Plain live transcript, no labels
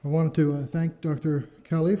I wanted to thank Dr.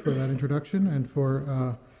 Kelly for that introduction and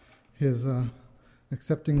for his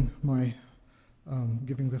accepting my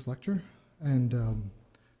giving this lecture. And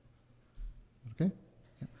okay,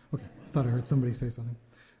 yeah. Okay. I thought I heard somebody say something.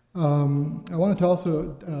 I wanted to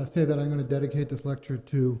also say that I'm going to dedicate this lecture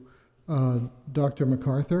to Dr.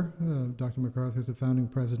 MacArthur. Dr. MacArthur is the founding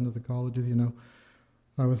president of the college, as you know.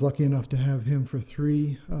 I was lucky enough to have him for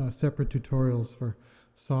 3 separate tutorials for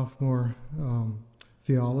sophomore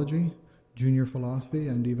theology, junior philosophy,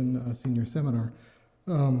 and even a senior seminar.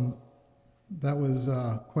 That was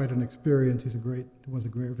quite an experience. He was a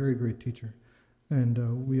very great teacher,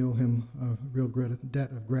 and we owe him a real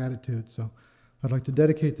debt of gratitude. So I'd like to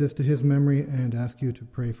dedicate this to his memory and ask you to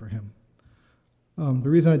pray for him. The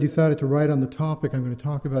reason I decided to write on the topic I'm going to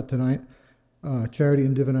talk about tonight, charity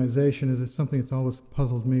and divinization, is it's something that's always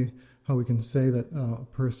puzzled me, how we can say that a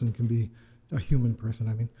person can be, a human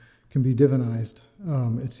person, can be divinized.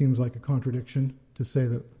 It seems like a contradiction to say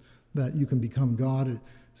that you can become God. It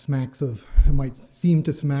might seem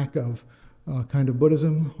to smack of kind of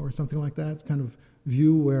Buddhism or something like that. It's kind of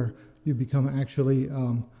view where you become actually,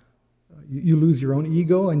 you lose your own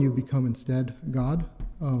ego and you become instead God.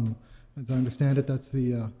 As I understand it, that's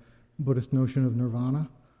the Buddhist notion of nirvana.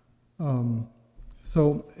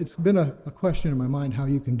 So it's been a question in my mind how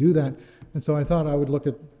you can do that. And so I thought I would look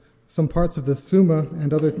at some parts of the Summa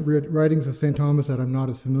and other writings of St. Thomas that I'm not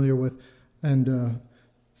as familiar with, and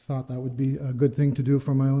thought that would be a good thing to do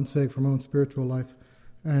for my own sake, for my own spiritual life,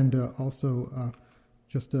 and also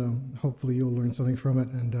just hopefully you'll learn something from it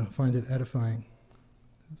and find it edifying.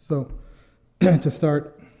 So, to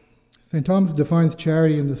start, St. Thomas defines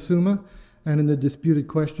charity in the Summa and in the disputed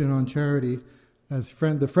question on charity as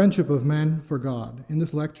the friendship of man for God. In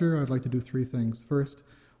this lecture, I'd like to do 3 things. First,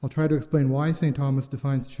 I'll try to explain why St. Thomas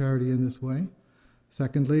defines charity in this way.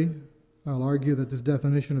 Secondly, I'll argue that this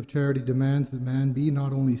definition of charity demands that man be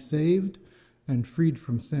not only saved and freed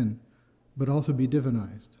from sin, but also be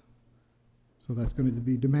divinized. So that's going to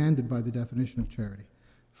be demanded by the definition of charity.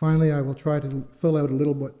 Finally, I will try to fill out a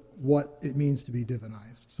little bit what it means to be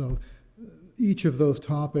divinized. So each of those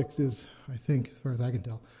topics is, I think, as far as I can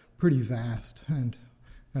tell, pretty vast. And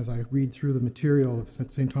as I read through the material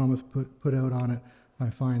that St. Thomas put out on it, I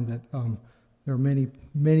find that there are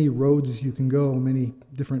many roads you can go, many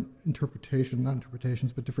different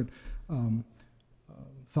different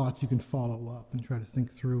thoughts you can follow up and try to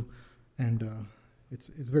think through, and it's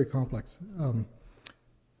very complex,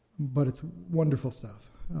 but it's wonderful stuff,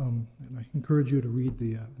 and I encourage you to read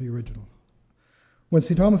the original. When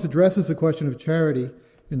St. Thomas addresses the question of charity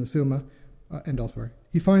in the Summa and elsewhere,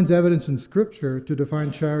 he finds evidence in Scripture to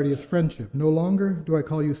define charity as friendship. No longer do I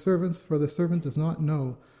call you servants, for the servant does not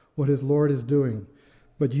know what his Lord is doing.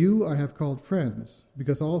 But you I have called friends,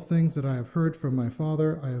 because all things that I have heard from my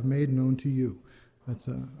Father I have made known to you. That's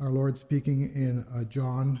our Lord speaking in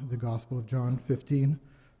John, the Gospel of John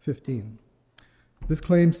 15:15. This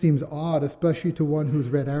claim seems odd, especially to one who's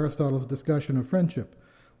read Aristotle's discussion of friendship.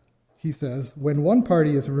 He says, when one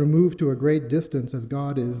party is removed to a great distance as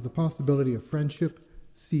God is, the possibility of friendship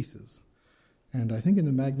ceases. And I think in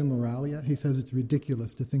the Magna Moralia, he says it's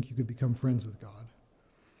ridiculous to think you could become friends with God.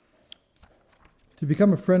 To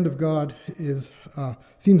become a friend of God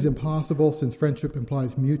seems impossible, since friendship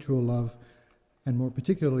implies mutual love, and more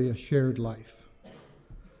particularly a shared life.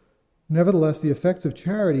 Nevertheless, the effects of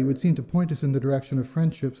charity would seem to point us in the direction of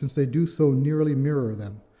friendship, since they do so nearly mirror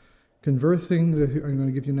them. Conversing, I'm going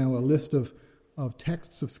to give you now a list of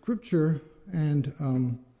texts of Scripture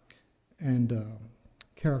and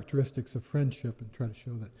characteristics of friendship, and try to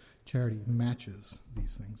show that charity matches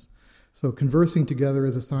these things. So conversing together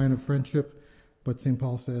is a sign of friendship, but St.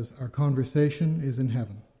 Paul says, our conversation is in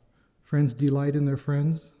heaven. Friends delight in their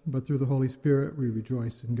friends, but through the Holy Spirit we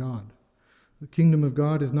rejoice in God. The kingdom of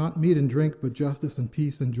God is not meat and drink, but justice and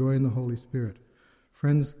peace and joy in the Holy Spirit.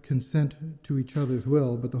 Friends consent to each other's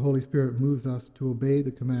will, but the Holy Spirit moves us to obey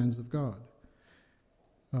the commands of God.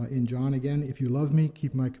 In John again, if you love me,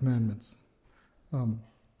 keep my commandments.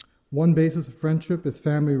 One basis of friendship is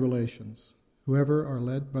family relations. Whoever are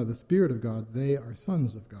led by the Spirit of God, they are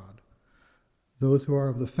sons of God. Those who are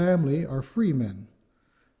of the family are free men.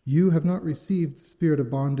 You have not received the spirit of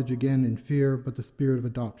bondage again in fear, but the spirit of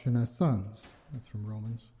adoption as sons. That's from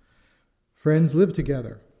Romans. Friends live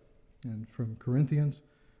together. And from Corinthians,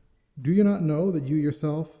 do you not know that you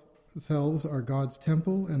yourselves are God's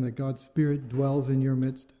temple and that God's Spirit dwells in your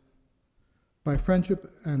midst? By friendship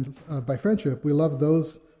we love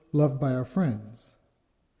those loved by our friends.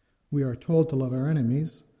 We are told to love our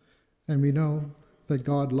enemies, and we know that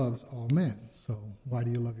God loves all men. So why do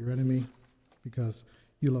you love your enemy? Because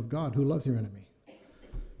you love God who loves your enemy.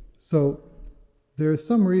 So there is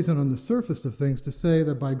some reason on the surface of things to say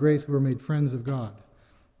that by grace we're made friends of God.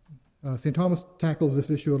 St. Thomas tackles this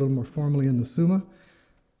issue a little more formally in the Summa.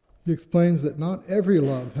 He explains that not every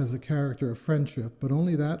love has the character of friendship, but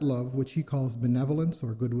only that love which he calls benevolence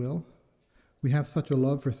or goodwill. We have such a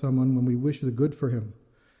love for someone when we wish the good for him.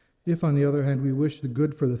 If, on the other hand, we wish the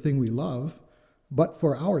good for the thing we love, but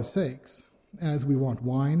for our sakes, as we want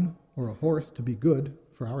wine or a horse to be good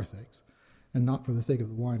for our sakes, and not for the sake of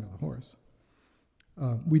the wine or the horse,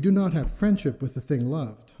 we do not have friendship with the thing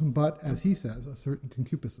loved, but, as he says, a certain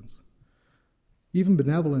concupiscence. Even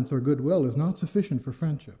benevolence or goodwill is not sufficient for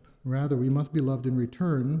friendship. Rather, we must be loved in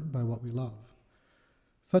return by what we love.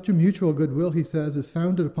 Such a mutual goodwill, he says, is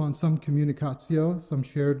founded upon some communicatio, some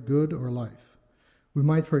shared good or life. We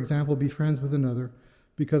might, for example, be friends with another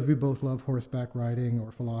because we both love horseback riding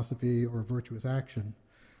or philosophy or virtuous action.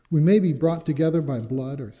 We may be brought together by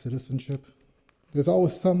blood or citizenship. There's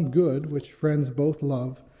always some good which friends both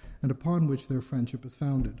love and upon which their friendship is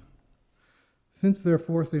founded. Since,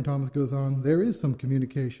 therefore, St. Thomas goes on, there is some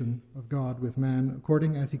communication of God with man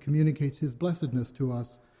according as he communicates his blessedness to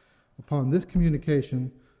us. Upon this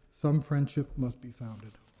communication, some friendship must be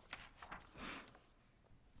founded.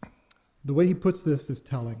 The way he puts this is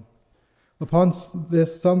telling. Upon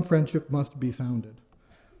this, some friendship must be founded.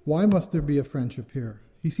 Why must there be a friendship here?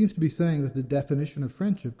 He seems to be saying that the definition of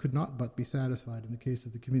friendship could not but be satisfied in the case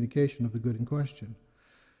of the communication of the good in question.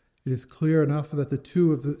 It is clear enough that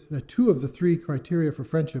two of the three criteria for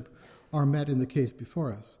friendship are met in the case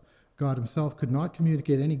before us. God himself could not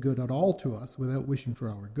communicate any good at all to us without wishing for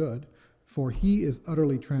our good, for he is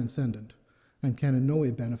utterly transcendent and can in no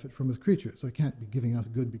way benefit from his creatures. So he can't be giving us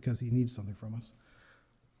good because he needs something from us.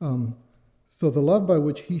 So the love by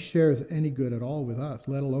which he shares any good at all with us,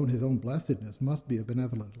 let alone his own blessedness, must be a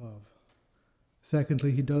benevolent love.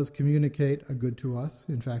 Secondly, he does communicate a good to us.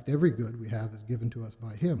 In fact, every good we have is given to us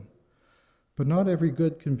by him. But not every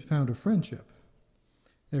good can be found of friendship.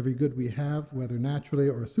 Every good we have, whether naturally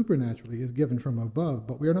or supernaturally, is given from above,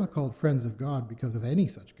 but we are not called friends of God because of any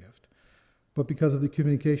such gift, but because of the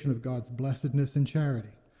communication of God's blessedness and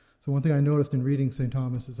charity. So one thing I noticed in reading St.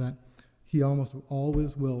 Thomas is that he almost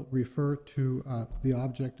always will refer to the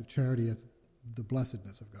object of charity as the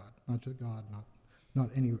blessedness of God, not just God, not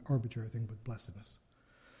any arbitrary thing, but blessedness.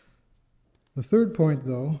 The third point,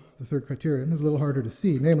 though, the third criterion, is a little harder to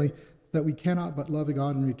see, namely that we cannot but love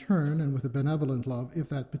God in return and with a benevolent love if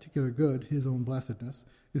that particular good, his own blessedness,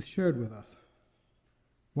 is shared with us.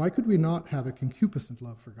 Why could we not have a concupiscent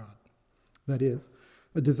love for God? That is,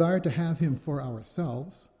 a desire to have him for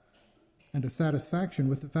ourselves and a satisfaction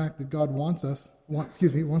with the fact that God wants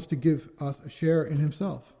to give us a share in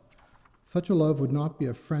himself. Such a love would not be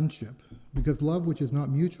a friendship, because love which is not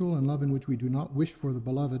mutual and love in which we do not wish for the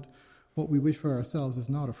beloved what we wish for ourselves is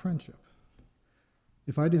not a friendship.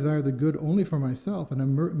 If I desire the good only for myself and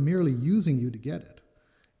am merely using you to get it,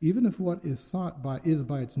 even if what is sought is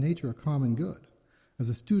by its nature a common good, as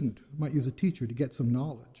a student might use a teacher to get some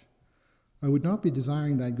knowledge, I would not be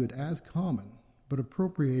desiring that good as common, but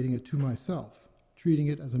appropriating it to myself, treating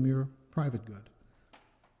it as a mere private good.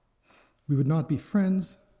 We would not be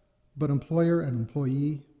friends, but employer and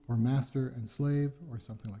employee, or master and slave, or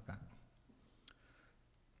something like that.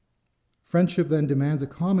 Friendship then demands a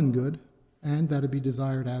common good, and that it be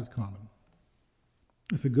desired as common.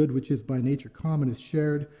 If a good which is by nature common is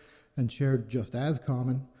shared, and shared just as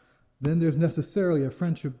common, then there's necessarily a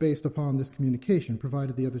friendship based upon this communication,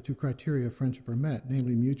 provided the other two criteria of friendship are met,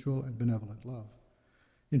 namely mutual and benevolent love.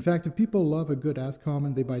 In fact, if people love a good as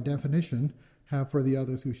common, they by definition have for the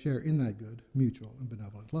others who share in that good mutual and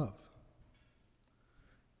benevolent love.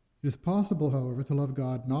 It is possible, however, to love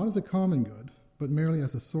God not as a common good, but merely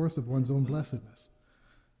as a source of one's own blessedness.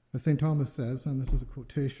 As St. Thomas says, and this is a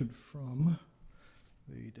quotation from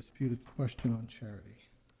the Disputed Question on Charity,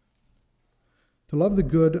 to love the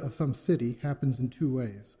good of some city happens in two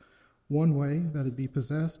ways. One way, that it be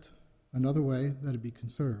possessed, another way, that it be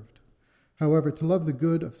conserved. However, to love the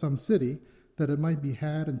good of some city, that it might be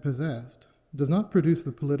had and possessed, does not produce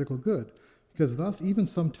the political good, because thus even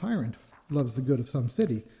some tyrant loves the good of some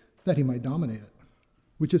city, that he might dominate it,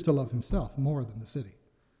 which is to love himself more than the city.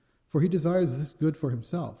 For he desires this good for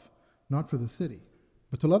himself, not for the city.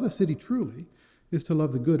 But to love the city truly is to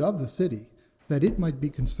love the good of the city, that it might be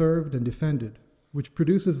conserved and defended, which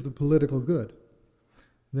produces the political good.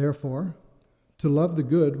 Therefore, to love the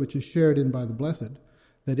good which is shared in by the blessed,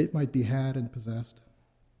 that it might be had and possessed,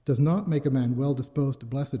 does not make a man well disposed to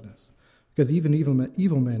blessedness, because even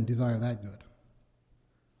evil men desire that good.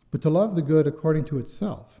 But to love the good according to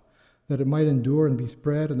itself, that it might endure and be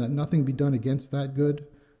spread, and that nothing be done against that good,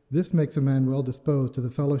 This makes a man well disposed to the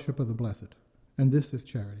fellowship of the blessed, and this is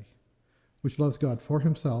charity, which loves God for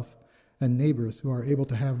himself and neighbors who are able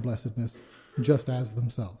to have blessedness just as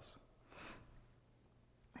themselves.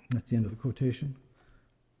 That's the end of the quotation.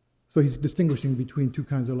 So he's distinguishing between two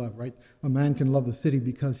kinds of love, right? A man can love the city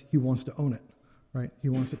because he wants to own it, right? He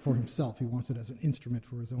wants it for himself. He wants it as an instrument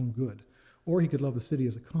for his own good. Or he could love the city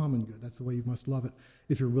as a common good. That's the way you must love it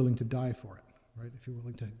if you're willing to die for it, right? If you're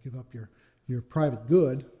willing to give up your private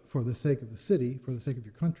good for the sake of the city, for the sake of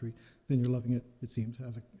your country, then you're loving it, it seems,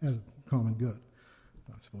 as a common good.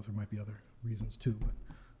 I suppose there might be other reasons too, but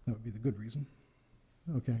that would be the good reason.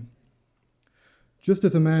 Okay. Just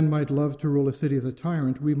as a man might love to rule a city as a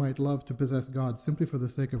tyrant, we might love to possess God simply for the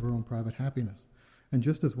sake of our own private happiness. And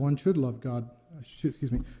just as one should love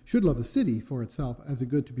should love the city for itself as a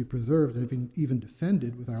good to be preserved and even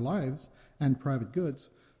defended with our lives and private goods,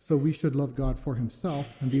 so we should love God for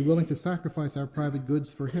himself and be willing to sacrifice our private goods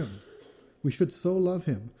for him. We should so love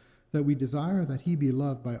him that we desire that he be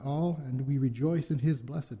loved by all, and we rejoice in his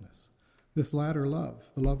blessedness. This latter love,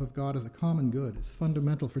 the love of God as a common good, is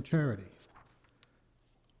fundamental for charity.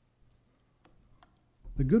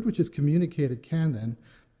 The good which is communicated can, then,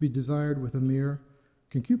 be desired with a mere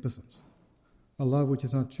concupiscence, a love which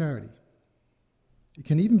is not charity. It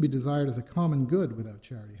can even be desired as a common good without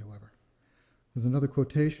charity, however. There's another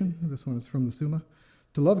quotation. This one is from the Summa.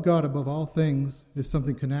 To love God above all things is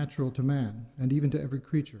something connatural to man, and even to every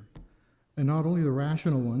creature, and not only the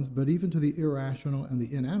rational ones, but even to the irrational and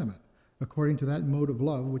the inanimate, according to that mode of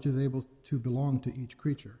love which is able to belong to each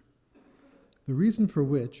creature. The reason for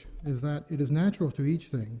which is that it is natural to each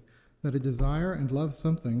thing that it desire and love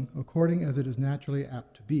something according as it is naturally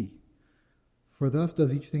apt to be. For thus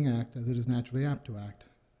does each thing act as it is naturally apt to act,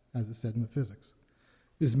 as is said in the Physics.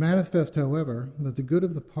 It is manifest, however, that the good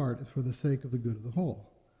of the part is for the sake of the good of the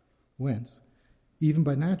whole. Whence, even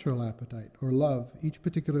by natural appetite or love, each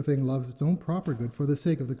particular thing loves its own proper good for the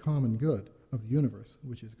sake of the common good of the universe,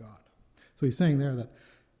 which is God. So he's saying there that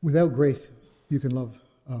without grace, you can love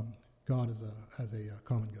God as a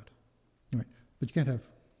common good. Right? But you can't have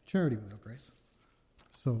charity without grace.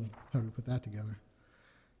 So how do we put that together?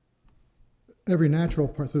 Every natural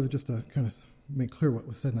part, so just to kind of make clear what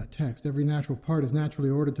was said in that text, every natural part is naturally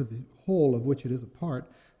ordered to the whole of which it is a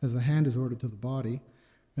part, as the hand is ordered to the body.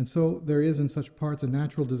 And so there is in such parts a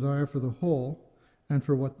natural desire for the whole and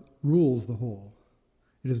for what rules the whole.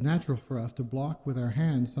 It is natural for us to block with our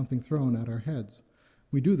hands something thrown at our heads.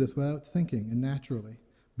 We do this without thinking and naturally,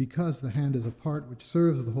 because the hand is a part which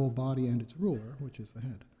serves the whole body and its ruler, which is the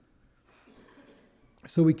head.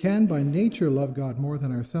 So we can by nature love God more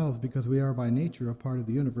than ourselves because we are by nature a part of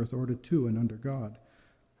the universe ordered to and under God.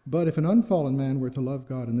 But if an unfallen man were to love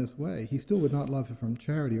God in this way, he still would not love him from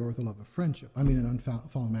charity or with the love of friendship. I mean, an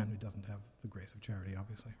unfallen man who doesn't have the grace of charity,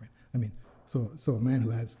 obviously. Right? I mean, so a man who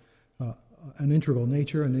has an integral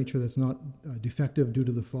nature, a nature that's not defective due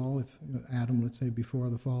to the fall. If Adam, let's say, before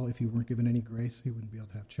the fall, if he weren't given any grace, he wouldn't be able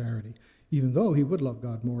to have charity, even though he would love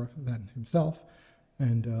God more than himself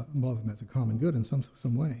and love him as a common good in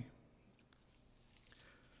some way.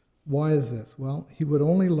 Why is this? Well, he would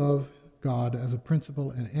only love God as a principle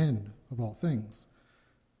and end of all things.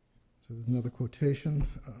 So there's another quotation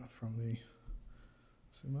from the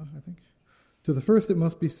Summa, I think. To the first it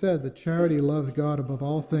must be said that charity loves God above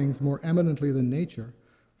all things more eminently than nature,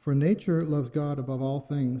 for nature loves God above all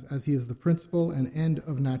things as he is the principle and end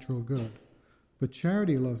of natural good. But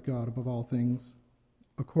charity loves God above all things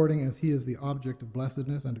according as he is the object of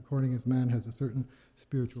blessedness and according as man has a certain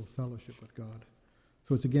spiritual fellowship with God.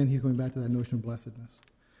 So it's again, he's going back to that notion of blessedness.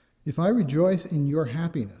 If I rejoice in your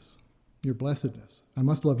happiness, your blessedness, I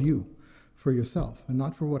must love you for yourself and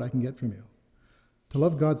not for what I can get from you. To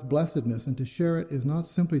love God's blessedness and to share it is not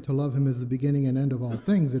simply to love him as the beginning and end of all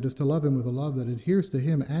things. It is to love him with a love that adheres to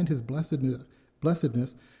him and his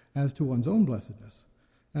blessedness as to one's own blessedness,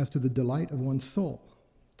 as to the delight of one's soul.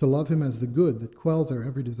 To love him as the good that quells our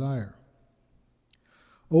every desire.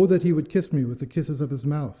 Oh, that he would kiss me with the kisses of his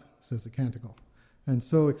mouth, says the canticle, and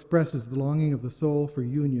so expresses the longing of the soul for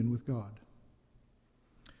union with God.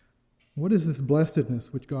 What is this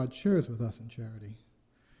blessedness which God shares with us in charity?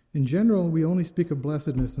 In general, we only speak of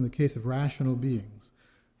blessedness in the case of rational beings.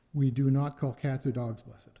 We do not call cats or dogs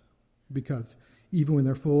blessed, because even when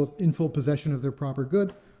they're in full possession of their proper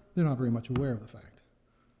good, they're not very much aware of the fact.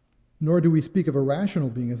 Nor do we speak of a rational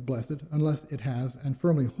being as blessed unless it has and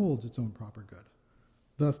firmly holds its own proper good.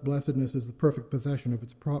 Thus, blessedness is the perfect possession of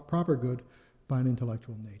its proper good by an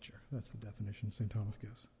intellectual nature. That's the definition St. Thomas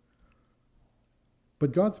gives.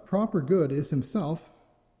 But God's proper good is himself,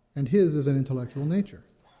 and his is an intellectual nature,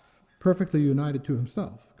 perfectly united to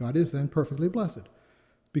himself. God is then perfectly blessed.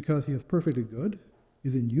 because he is perfectly good,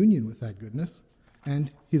 is in union with that goodness,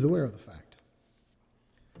 and he's aware of the fact.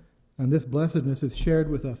 And this blessedness is shared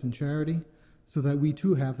with us in charity, so that we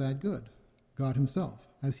too have that good, God himself,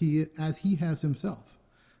 as he has himself.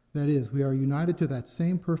 That is, we are united to that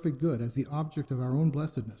same perfect good as the object of our own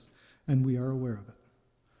blessedness, and we are aware of it.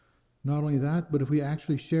 Not only that, but if we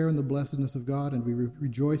actually share in the blessedness of God and we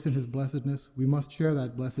rejoice in his blessedness, we must share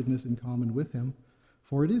that blessedness in common with him,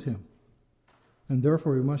 for it is him. And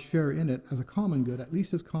therefore we must share in it as a common good, at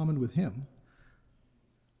least as common with him.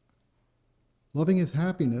 Loving his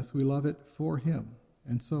happiness, we love it for him,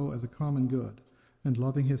 and so as a common good. And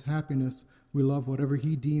loving his happiness, we love whatever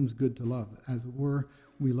he deems good to love. As it were,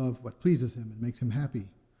 we love what pleases him and makes him happy.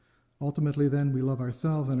 Ultimately, then, we love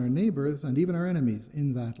ourselves and our neighbors and even our enemies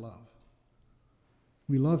in that love.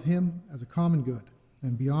 We love him as a common good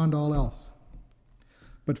and beyond all else.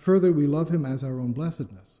 But further, we love him as our own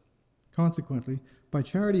blessedness. Consequently, by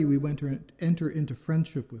charity we enter into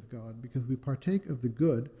friendship with God because we partake of the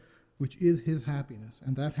good which is his happiness,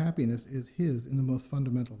 and that happiness is his in the most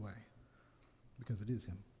fundamental way, because it is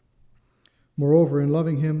him. Moreover, in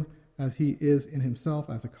loving him as he is in himself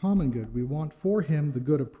as a common good, we want for him the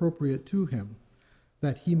good appropriate to him,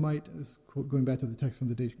 that he might, going back to the text from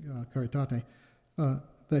the De Caritate,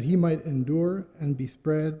 that he might endure and be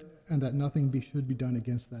spread, and that nothing should be done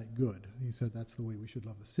against that good. He said that's the way we should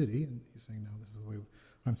love the city, and he's saying, no, this is the way,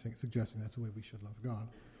 suggesting that's the way we should love God.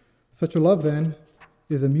 Such a love, then,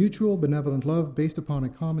 is a mutual, benevolent love based upon a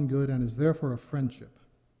common good and is therefore a friendship.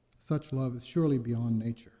 Such love is surely beyond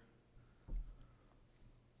nature.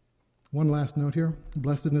 One last note here.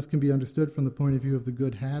 Blessedness can be understood from the point of view of the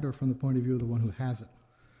good had or from the point of view of the one who has it.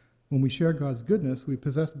 When we share God's goodness, we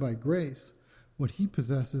possess by grace what he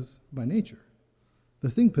possesses by nature.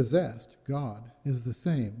 The thing possessed, God, is the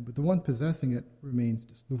same, but the ones possessing it remain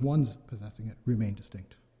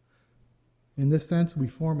distinct. In this sense, we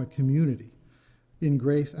form a community in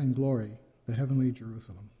grace and glory, the heavenly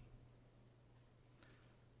Jerusalem.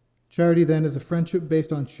 Charity, then, is a friendship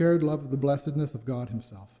based on shared love of the blessedness of God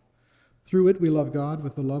himself. Through it, we love God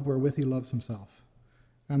with the love wherewith he loves himself.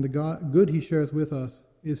 And the good he shares with us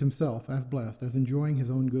is himself as blessed, as enjoying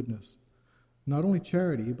his own goodness. Not only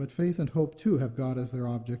charity, but faith and hope, too, have God as their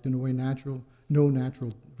object in a way no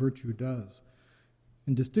natural virtue does.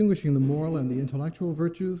 In distinguishing the moral and the intellectual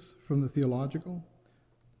virtues from the theological,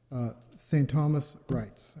 St. Thomas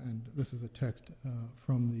writes, and this is a text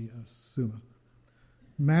from the Summa,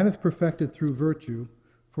 "Man is perfected through virtue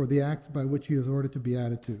for the acts by which he is ordered to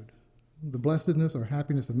beatitude. The blessedness or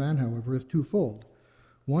happiness of man, however, is twofold.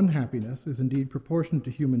 One happiness is indeed proportioned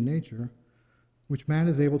to human nature, which man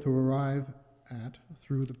is able to arrive at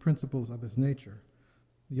through the principles of his nature.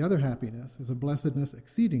 The other happiness is a blessedness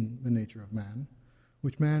exceeding the nature of man,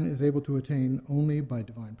 which man is able to attain only by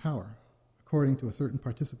divine power, according to a certain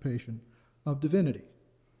participation of divinity,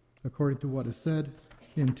 according to what is said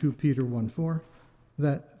in 2 Peter 1:4,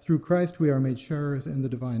 that through Christ we are made sharers in the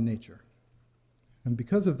divine nature. And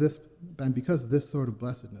because this sort of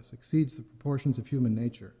blessedness exceeds the proportions of human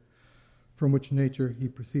nature, from which nature he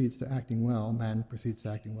proceeds to acting well, man proceeds to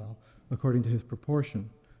acting well, according to his proportion,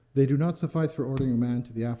 they do not suffice for ordering man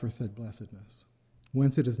to the aforesaid blessedness.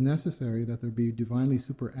 Whence it is necessary that there be divinely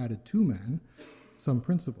superadded to man some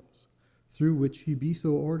principles, through which he be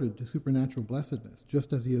so ordered to supernatural blessedness,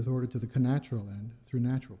 just as he is ordered to the connatural end through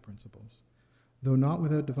natural principles, though not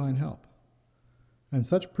without divine help. And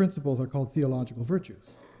such principles are called theological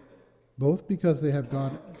virtues, both because they have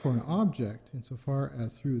God for an object, insofar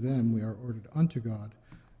as through them we are ordered unto God,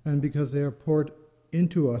 and because they are poured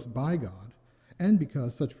into us by God, and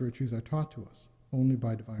because such virtues are taught to us only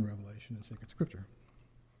by divine revelation in sacred scripture.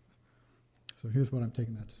 So here's what I'm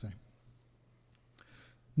taking that to say.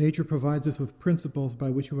 Nature provides us with principles by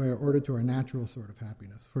which we are ordered to our natural sort of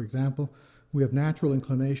happiness. For example, we have natural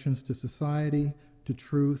inclinations to society, to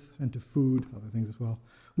truth, and to food, other things as well,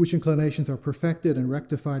 which inclinations are perfected and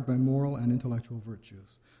rectified by moral and intellectual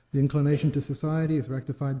virtues. The inclination to society is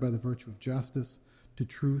rectified by the virtue of justice, to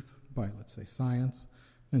truth by, let's say, science,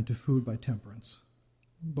 and to food by temperance.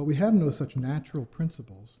 But we have no such natural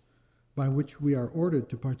principles by which we are ordered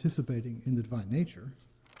to participating in the divine nature.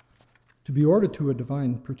 To be ordered to a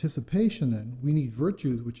divine participation, then, we need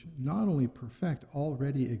virtues which not only perfect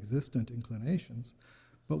already existent inclinations,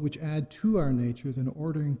 but which add to our natures in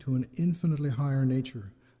ordering to an infinitely higher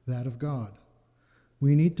nature, that of God.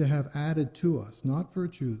 We need to have added to us not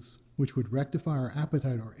virtues which would rectify our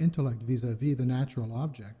appetite or intellect vis-a-vis the natural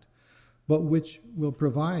object, but which will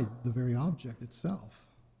provide the very object itself.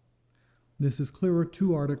 This is clearer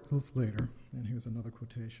 2 articles later, and here's another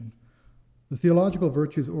quotation. The theological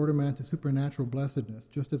virtues order man to supernatural blessedness,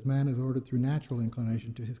 just as man is ordered through natural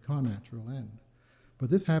inclination to his connatural end. But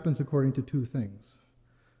this happens according to two things.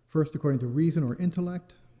 First, according to reason or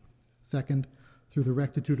intellect. Second, through the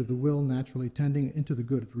rectitude of the will naturally tending into the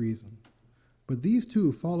good of reason. But these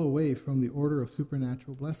two fall away from the order of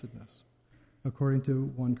supernatural blessedness, according to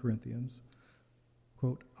 1 Corinthians.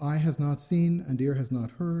 Quote, "Eye has not seen, and ear has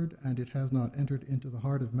not heard, and it has not entered into the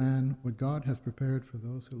heart of man what God has prepared for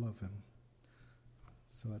those who love him."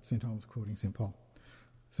 So that's St. Thomas quoting St. Paul.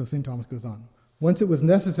 So St. Thomas goes on. "Once it was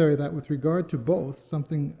necessary that with regard to both,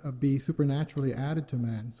 something be supernaturally added to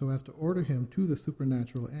man, so as to order him to the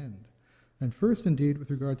supernatural end. And first, indeed,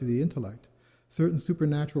 with regard to the intellect, certain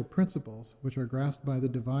supernatural principles, which are grasped by the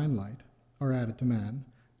divine light, are added to man,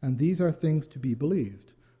 and these are things to be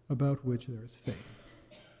believed, about which there is faith.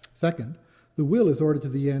 Second, the will is ordered to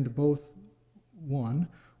the end both, one,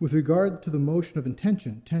 with regard to the motion of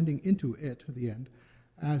intention tending into it, the end,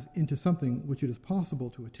 as into something which it is possible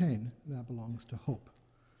to attain, that belongs to hope.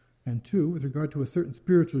 And two, with regard to a certain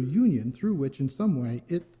spiritual union through which in some way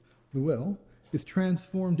it, the will, is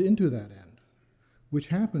transformed into that end, which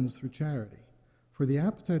happens through charity. For the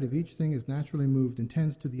appetite of each thing is naturally moved and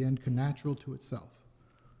tends to the end connatural to itself.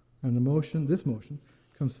 And this motion,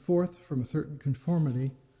 comes forth from a certain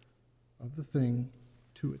conformity of the thing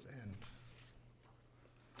to its end."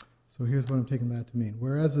 So here's what I'm taking that to mean.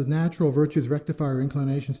 Whereas the natural virtues rectify our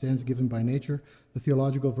inclination stands given by nature, the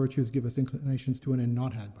theological virtues give us inclinations to an end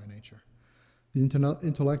not had by nature. The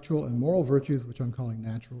intellectual and moral virtues, which I'm calling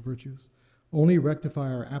natural virtues, only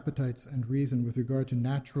rectify our appetites and reason with regard to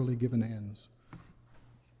naturally given ends.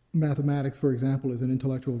 Mathematics, for example, is an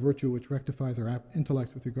intellectual virtue which rectifies our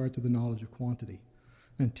intellects with regard to the knowledge of quantity.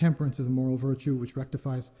 And temperance is a moral virtue which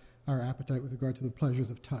rectifies our appetite with regard to the pleasures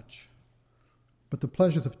of touch. But the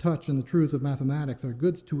pleasures of touch and the truths of mathematics are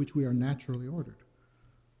goods to which we are naturally ordered.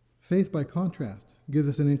 Faith, by contrast, gives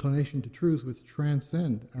us an inclination to truths which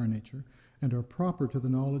transcend our nature and are proper to the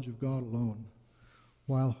knowledge of God alone,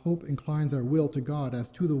 while hope inclines our will to God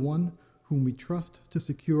as to the one whom we trust to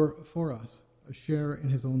secure for us a share in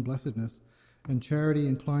his own blessedness, and charity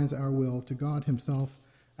inclines our will to God himself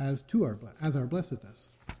as our blessedness.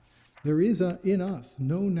 There is in us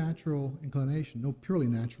no natural inclination, no purely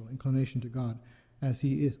natural inclination to God, as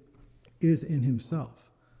he is in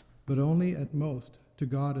himself, but only at most to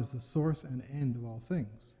God as the source and end of all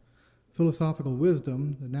things. Philosophical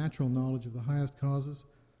wisdom, the natural knowledge of the highest causes,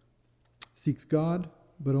 seeks God,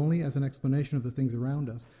 but only as an explanation of the things around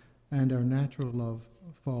us, and our natural love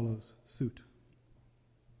follows suit.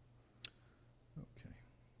 Okay.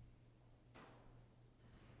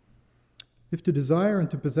 If to desire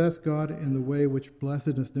and to possess God in the way which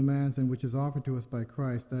blessedness demands and which is offered to us by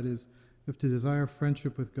Christ, that is, if to desire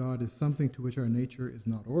friendship with God is something to which our nature is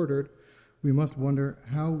not ordered, we must wonder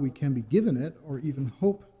how we can be given it, or even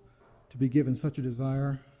hope to be given such a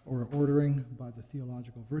desire or ordering by the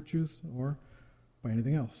theological virtues or by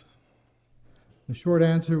anything else. The short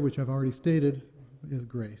answer, which I've already stated, is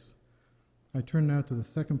grace. I turn now to the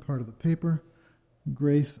second part of the paper,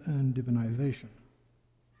 grace and divinization.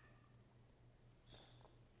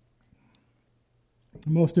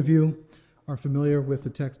 Most of you are familiar with the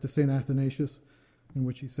text of St. Athanasius, in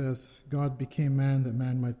which he says, "God became man that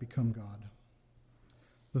man might become God."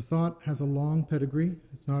 The thought has a long pedigree.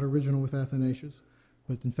 It's not original with Athanasius,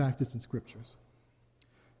 but in fact it's in Scriptures.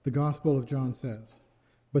 The Gospel of John says,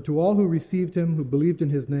 "But to all who received him, who believed in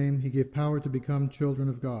his name, he gave power to become children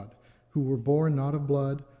of God, who were born not of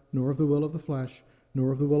blood, nor of the will of the flesh,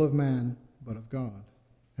 nor of the will of man, but of God."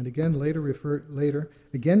 And again,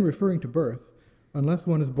 again referring to birth, "Unless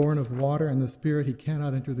one is born of water and the Spirit, he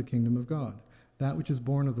cannot enter the kingdom of God. That which is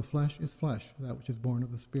born of the flesh is flesh. That which is born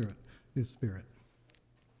of the Spirit is spirit."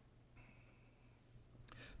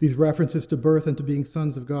 These references to birth and to being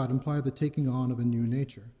sons of God imply the taking on of a new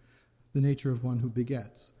nature, the nature of one who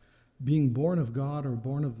begets. Being born of God or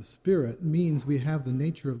born of the Spirit means we have the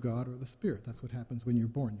nature of God or the Spirit. That's what happens when you're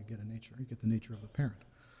born. You get a nature. You get the nature of the parent.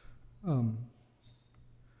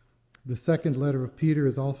 The second letter of Peter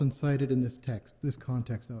is often cited in this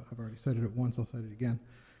context. I've already cited it once, I'll cite it again.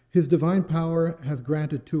 "His divine power has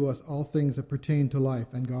granted to us all things that pertain to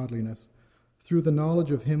life and godliness, through the knowledge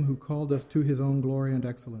of him who called us to his own glory and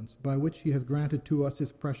excellence, by which he has granted to us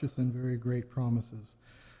his precious and very great promises,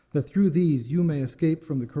 that through these you may escape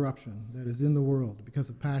from the corruption that is in the world because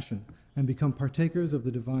of passion, and become partakers of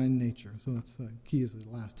the divine nature." So that's the key, is the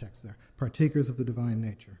last text there. Partakers of the divine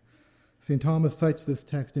nature. St. Thomas cites this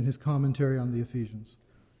text in his commentary on the Ephesians,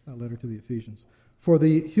 letter to the Ephesians. "For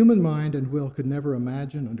the human mind and will could never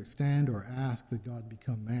imagine, understand, or ask that God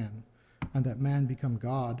become man. and that man become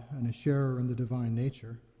God and a sharer in the divine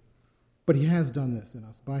nature. But he has done this in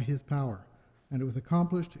us by his power, and it was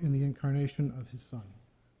accomplished in the incarnation of his Son,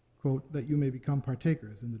 quote, that you may become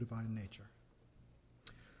partakers in the divine nature.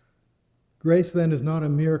 Grace, then, is not a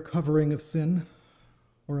mere covering of sin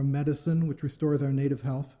or a medicine which restores our native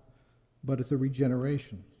health, but it's a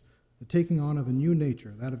regeneration, the taking on of a new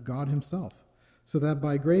nature, that of God himself, so that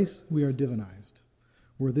by grace we are divinized.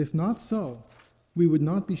 Were this not so, we would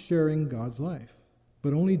not be sharing God's life,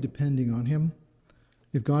 but only depending on him.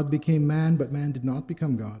 If God became man, but man did not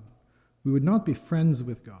become God, we would not be friends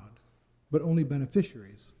with God, but only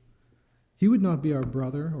beneficiaries. He would not be our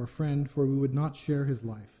brother or friend, for we would not share his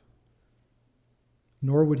life.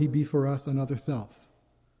 Nor would he be for us another self,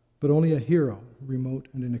 but only a hero, remote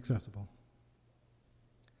and inaccessible.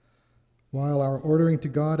 While our ordering to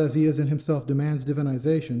God as he is in himself demands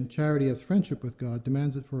divinization, charity as friendship with God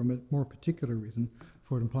demands it for a more particular reason,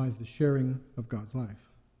 for it implies the sharing of God's life.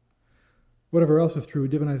 Whatever else is true,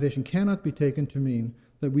 divinization cannot be taken to mean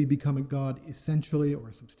that we become a God essentially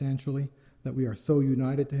or substantially, that we are so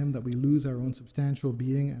united to him that we lose our own substantial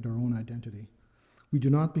being and our own identity. We do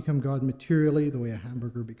not become God materially the way a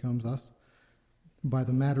hamburger becomes us, by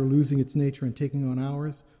the matter losing its nature and taking on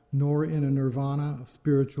ours, nor in a nirvana of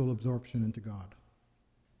spiritual absorption into God.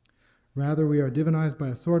 Rather, we are divinized by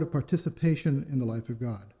a sort of participation in the life of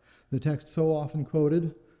God. The text so often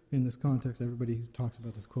quoted in this context, everybody who talks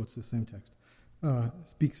about this quotes the same text,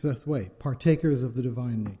 speaks this way, partakers of the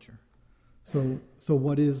divine nature. So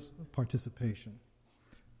what is participation?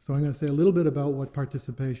 So I'm going to say a little bit about what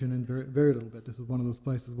participation, and very, very little bit. This is one of those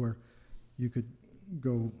places where you could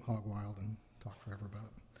go hog wild and talk forever about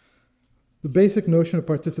it. The basic notion of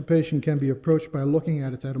participation can be approached by looking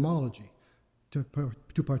at its etymology.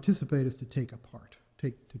 To participate is to take a part,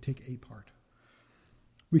 to take a part.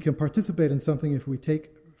 We can participate in something if we take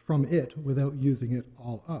from it without using it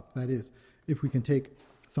all up. That is, if we can take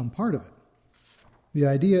some part of it. The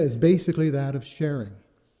idea is basically that of sharing.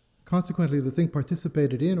 Consequently, the thing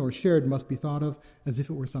participated in or shared must be thought of as if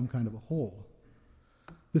it were some kind of a whole.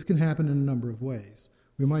 This can happen in a number of ways.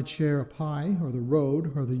 We might share a pie or the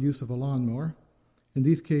road or the use of a lawnmower. In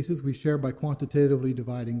these cases, we share by quantitatively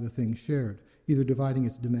dividing the thing shared, either dividing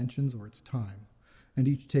its dimensions or its time, and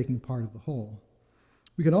each taking part of the whole.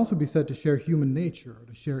 We can also be said to share human nature, or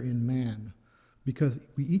to share in man, because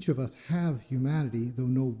we each of us have humanity, though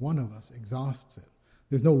no one of us exhausts it.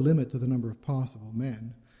 There's no limit to the number of possible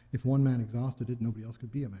men. If one man exhausted it, nobody else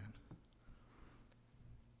could be a man.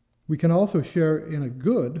 We can also share in a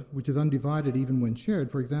good, which is undivided even when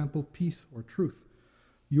shared, for example, peace or truth.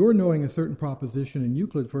 Your knowing a certain proposition in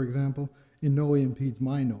Euclid, for example, in no way impedes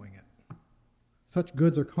my knowing it. Such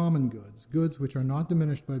goods are common goods, goods which are not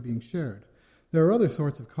diminished by being shared. There are other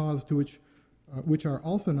sorts of cause to which are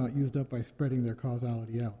also not used up by spreading their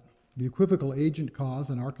causality out. The equivocal agent cause,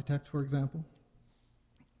 an architect, for example,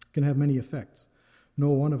 can have many effects, no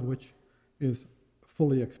one of which is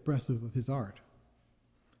fully expressive of his art,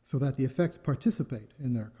 so that the effects participate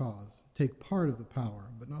in their cause, take part of the power,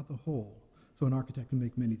 but not the whole. So an architect can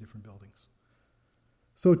make many different buildings.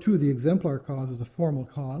 So too, the exemplar cause is a formal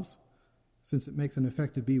cause, since it makes an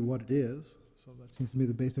effect to be what it is. So that seems to me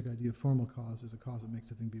the basic idea of formal cause is a cause that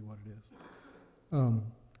makes a thing be what it is.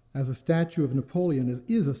 As a statue of Napoleon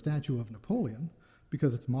is a statue of Napoleon,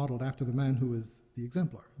 because it's modeled after the man who is the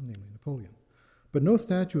exemplar, namely Napoleon. But no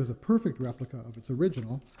statue is a perfect replica of its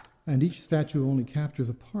original, and each statue only captures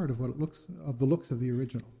a part of the looks of the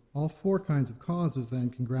original. All four kinds of causes then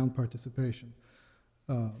can ground participation: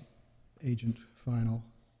 agent, final,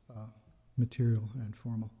 material, and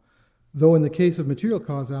formal. Though in the case of material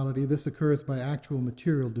causality, this occurs by actual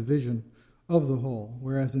material division of the whole,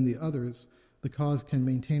 whereas in the others, the cause can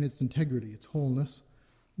maintain its integrity, its wholeness,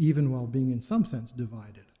 even while being in some sense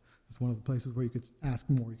divided. It's one of the places where you could ask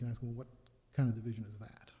more. You can ask, well, what kind of division is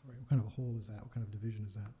that? Right? What kind of a whole is that? What kind of division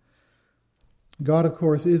is that? God, of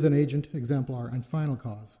course, is an agent, exemplar, and final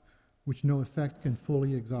cause, which no effect can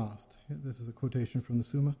fully exhaust. This is a quotation from the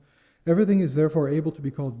Summa. Everything is therefore able to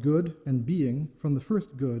be called good and being from the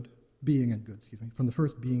first being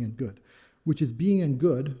and good, which is being and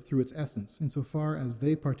good through its essence, insofar as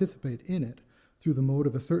they participate in it through the mode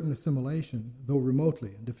of a certain assimilation, though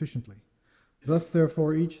remotely and deficiently. Thus,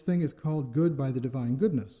 therefore, each thing is called good by the divine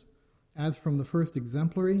goodness, as from the first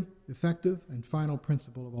exemplary, effective, and final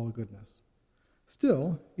principle of all goodness.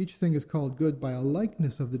 Still, each thing is called good by a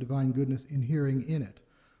likeness of the divine goodness inhering in it,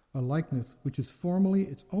 a likeness which is formally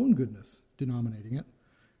its own goodness, denominating it,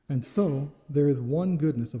 and so there is one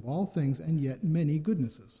goodness of all things and yet many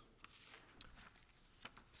goodnesses.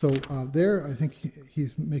 So there, I think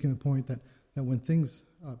he's making the point that that when things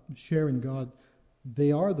share in God,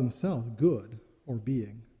 they are themselves good or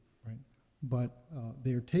being, right? But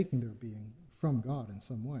they are taking their being from God in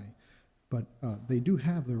some way. But they do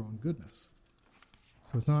have their own goodness.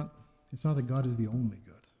 So it's not that God is the only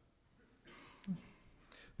good.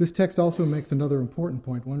 This text also makes another important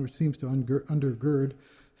point, one which seems to undergird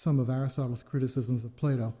some of Aristotle's criticisms of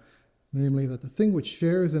Plato, namely that the thing which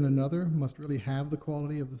shares in another must really have the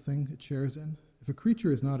quality of the thing it shares in. If a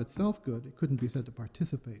creature is not itself good, it couldn't be said to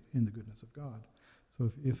participate in the goodness of God.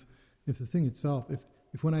 So if the thing itself,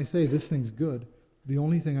 if when I say this thing's good, the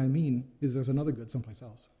only thing I mean is there's another good someplace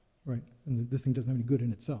else, right? And this thing doesn't have any good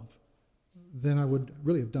in itself, then I would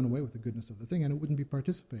really have done away with the goodness of the thing and it wouldn't be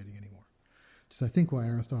participating anymore. Which is, I think, why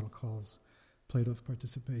Aristotle calls Plato's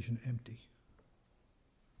participation empty.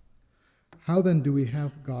 How then do we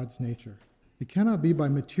have God's nature? It cannot be by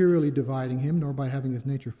materially dividing him, nor by having his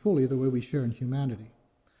nature fully the way we share in humanity.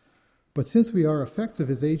 But since we are effects of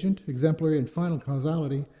his agent, exemplary and final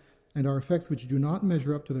causality, and are effects which do not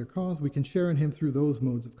measure up to their cause, we can share in him through those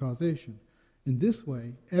modes of causation. In this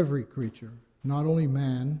way, every creature, not only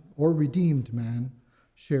man or redeemed man,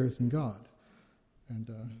 shares in God. And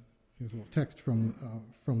here's a little text from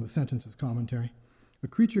the Sentences commentary. A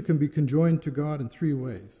creature can be conjoined to God in three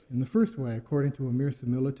ways. In the first way, according to a mere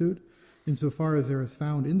similitude, insofar as there is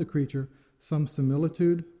found in the creature some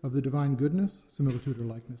similitude of the divine goodness, similitude or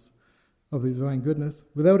likeness, of the divine goodness,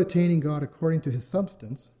 without attaining God according to his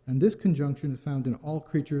substance, and this conjunction is found in all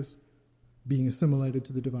creatures being assimilated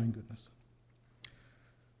to the divine goodness.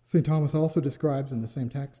 St. Thomas also describes in the same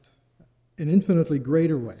text an infinitely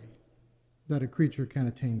greater way that a creature can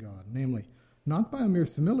attain God, namely, not by a mere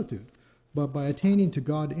similitude, but by attaining to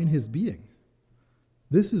God in his being.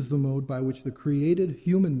 This is the mode by which the created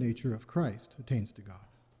human nature of Christ attains to God.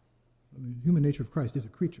 The human nature of Christ is a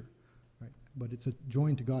creature, right? But it's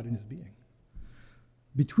joined to God in his being.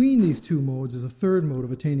 Between these two modes is a third mode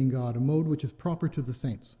of attaining God, a mode which is proper to the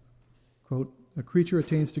saints. Quote, a creature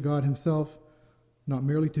attains to God himself, not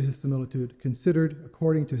merely to his similitude, considered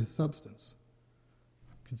according to his substance,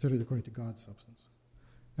 considered according to God's substance.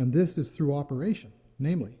 And this is through operation,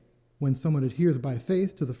 namely, when someone adheres by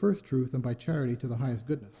faith to the first truth and by charity to the highest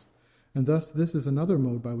goodness. And thus this is another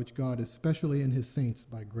mode by which God is specially in his saints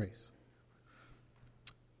by grace.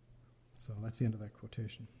 So that's the end of that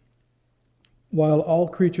quotation. While all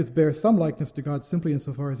creatures bear some likeness to God simply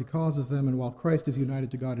insofar as he causes them, and while Christ is united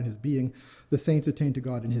to God in his being, the saints attain to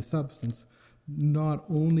God in his substance, not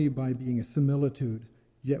only by being a similitude,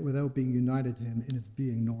 yet without being united to him in his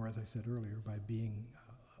being, nor, as I said earlier, by being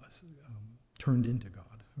turned into God.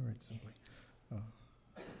 All right, simply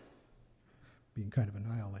being kind of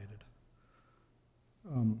annihilated.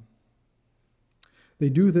 They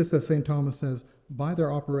do this, as St. Thomas says, by their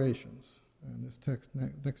operations. And this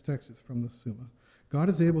next text is from the Summa. God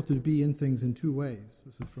is able to be in things in two ways.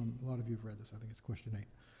 This is from, a lot of you have read this, I think it's question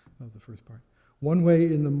 8 of the first part. One way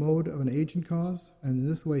in the mode of an agent cause, and in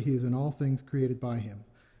this way he is in all things created by him.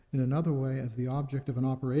 In another way, as the object of an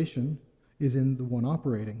operation is in the one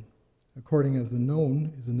operating, according as the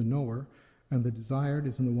known is in the knower, and the desired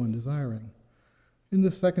is in the one desiring. In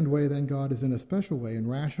this second way, then, God is in a special way in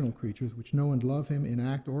rational creatures which know and love him in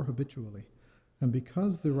act or habitually. And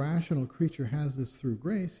because the rational creature has this through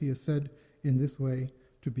grace, he is said in this way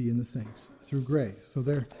to be in the saints, through grace. So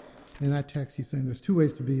there, in that text, he's saying there's two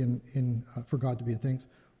ways to be for God to be in things.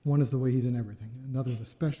 One is the way he's in everything. Another is a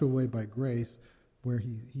special way by grace, where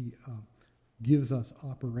he gives us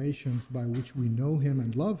operations by which we know him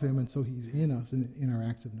and love him, and so he's in us in our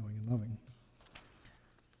acts of knowing and loving.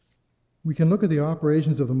 We can look at the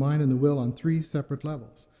operations of the mind and the will on three separate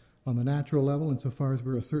levels. On the natural level, insofar as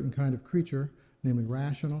we're a certain kind of creature, namely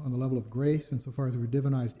rational; on the level of grace, insofar as we're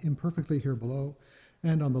divinized imperfectly here below;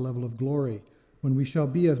 and on the level of glory, when we shall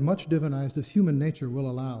be as much divinized as human nature will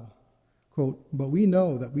allow. Quote, but we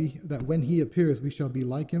know that when he appears we shall be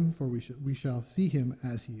like him, for we shall see him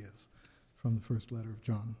as he is. From the first letter of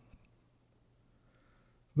John.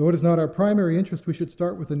 Though it is not our primary interest, we should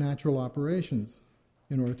start with the natural operations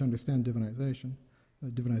in order to understand divinization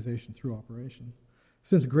through operation.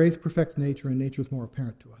 Since grace perfects nature and nature is more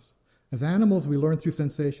apparent to us. As animals, we learn through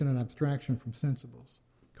sensation and abstraction from sensibles.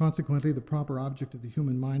 Consequently, the proper object of the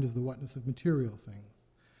human mind is the whatness of material things.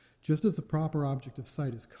 Just as the proper object of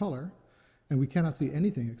sight is color, and we cannot see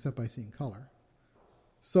anything except by seeing color,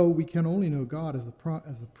 so we can only know God as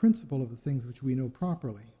the principle of the things which we know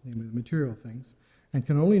properly, namely the material things, and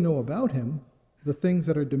can only know about him the things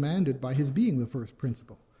that are demanded by his being the first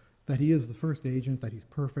principle, that he is the first agent, that he's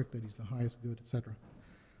perfect, that he's the highest good, etc.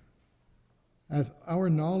 As our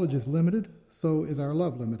knowledge is limited, so is our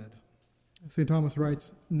love limited. St. Thomas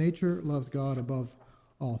writes, nature loves God above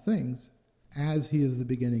all things, as he is the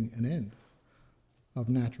beginning and end of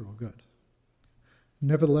natural good.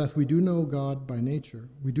 Nevertheless, we do know God by nature.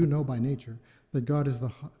 We do know by nature that God is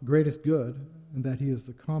the greatest good and that he is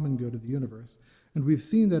the common good of the universe. And we've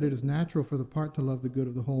seen that it is natural for the part to love the good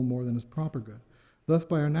of the whole more than its proper good. Thus,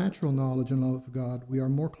 by our natural knowledge and love of God, we are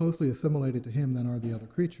more closely assimilated to him than are the other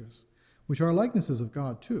creatures, which are likenesses of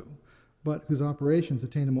God too, but whose operations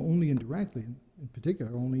attain him only indirectly, in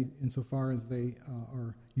particular, only insofar as they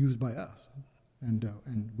are used by us,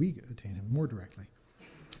 and we attain him more directly.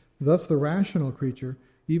 Thus, the rational creature,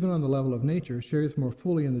 even on the level of nature, shares more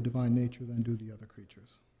fully in the divine nature than do the other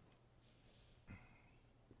creatures.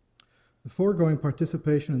 The foregoing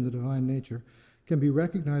participation in the divine nature can be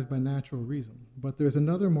recognized by natural reason, but there's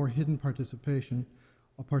another more hidden participation,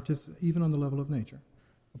 even on the level of nature,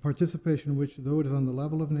 a participation which, though it is on the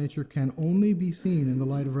level of nature, can only be seen in the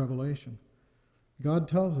light of revelation. God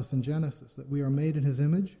tells us in Genesis that we are made in his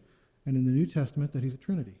image, and in the New Testament that he's a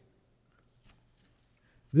Trinity.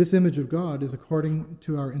 This image of God is according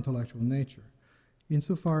to our intellectual nature,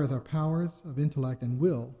 insofar as our powers of intellect and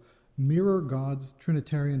will mirror God's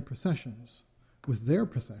Trinitarian processions with their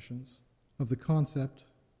processions of the concept,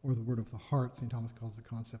 or the word of the heart. St. Thomas calls the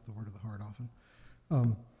concept the word of the heart often,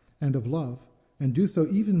 and of love, and do so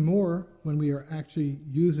even more when we are actually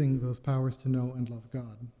using those powers to know and love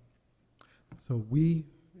God. So we,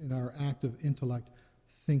 in our act of intellect,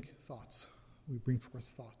 think thoughts. We bring forth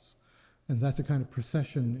thoughts. And that's a kind of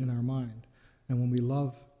procession in our mind. And when we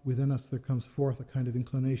love, within us there comes forth a kind of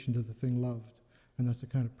inclination to the thing loved. And that's a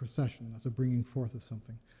kind of procession. That's a bringing forth of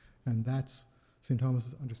something. And that's, St. Thomas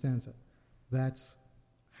understands that. That's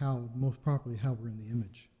how, most properly, how we're in the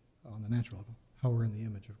image, on the natural level, how we're in the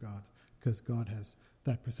image of God. Because God has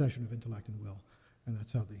that procession of intellect and will. And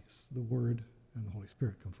that's how the Word and the Holy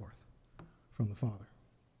Spirit come forth from the Father.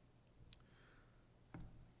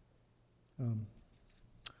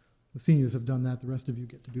 The seniors have done that. The rest of you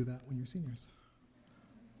get to do that when you're seniors.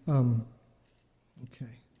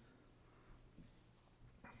 Okay.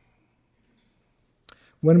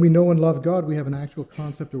 When we know and love God, we have an actual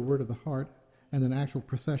concept or word of the heart and an actual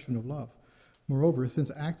procession of love. Moreover, since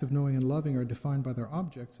acts of knowing and loving are defined by their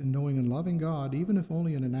objects, in knowing and loving God, even if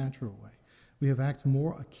only in a natural way, we have acts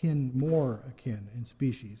more akin in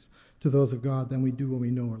species to those of God than we do when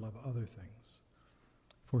we know or love other things.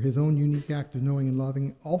 For his own unique act of knowing and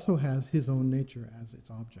loving also has his own nature as its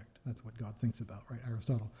object. That's what God thinks about, right?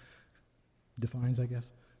 Aristotle defines, I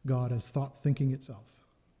guess, God as thought thinking itself.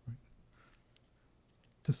 Right?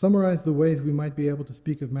 To summarize the ways we might be able to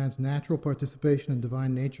speak of man's natural participation in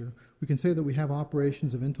divine nature, we can say that we have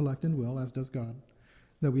operations of intellect and will, as does God,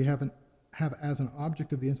 that we have as an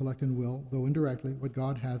object of the intellect and will, though indirectly, what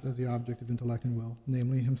God has as the object of intellect and will,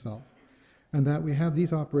 namely himself, and that we have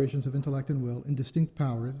these operations of intellect and will in distinct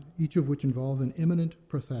powers, each of which involves an immanent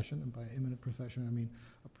procession, and by immanent procession I mean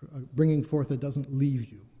a bringing forth that doesn't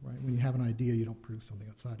leave you, right? When you have an idea, you don't produce something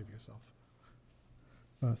outside of yourself.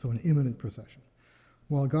 So an immanent procession.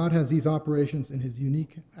 While God has these operations in his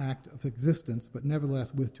unique act of existence, but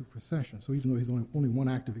nevertheless with two processions. So even though he's only one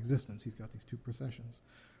act of existence, he's got these two processions,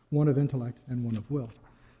 one of intellect and one of will.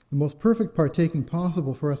 The most perfect partaking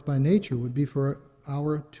possible for us by nature would be for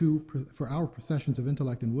our processions of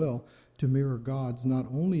intellect and will to mirror God's, not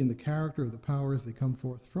only in the character of the powers they come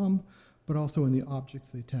forth from, but also in the objects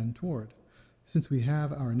they tend toward. Since we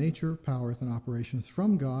have our nature, powers, and operations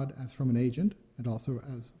from God as from an agent, and also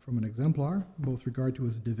as from an exemplar, both regard to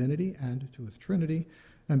his divinity and to his Trinity,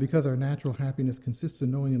 and because our natural happiness consists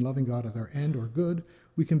in knowing and loving God as our end or good,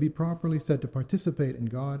 we can be properly said to participate in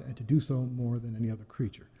God and to do so more than any other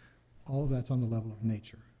creature. All of that's on the level of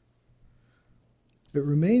nature. It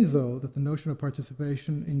remains, though, that the notion of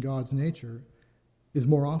participation in God's nature is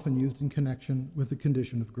more often used in connection with the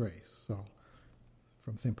condition of grace. So,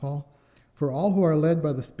 from St. Paul, for all who are led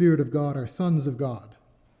by the Spirit of God are sons of God.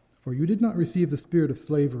 For you did not receive the spirit of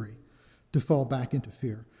slavery to fall back into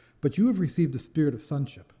fear, but you have received the spirit of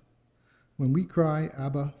sonship. When we cry,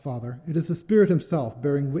 Abba, Father, it is the Spirit himself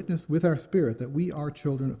bearing witness with our spirit that we are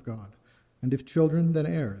children of God. And if children, then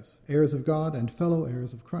heirs, heirs of God and fellow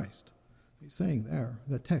heirs of Christ. He's saying there,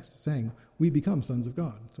 that text is saying, we become sons of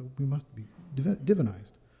God, so we must be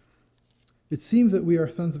divinized. It seems that we are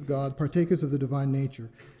sons of God, partakers of the divine nature,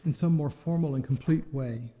 in some more formal and complete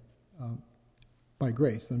way by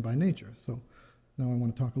grace than by nature. So now I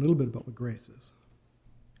want to talk a little bit about what grace is.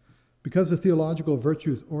 Because the theological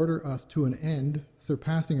virtues order us to an end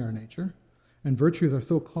surpassing our nature, and virtues are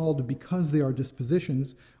so called because they are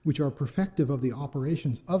dispositions which are perfective of the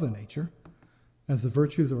operations of a nature, as the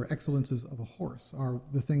virtues or excellences of a horse are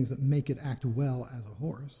the things that make it act well as a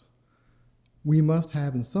horse, we must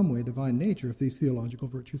have in some way divine nature if these theological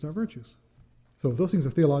virtues are virtues. So if those things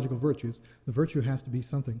are theological virtues, the virtue has to be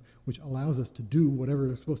something which allows us to do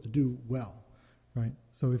whatever it's supposed to do well, right?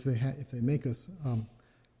 So if they make us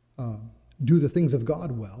do the things of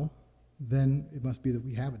God well, then it must be that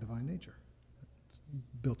we have a divine nature.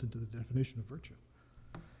 It's built into the definition of virtue.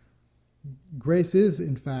 Grace is,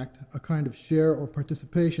 in fact, a kind of share or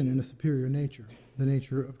participation in a superior nature, the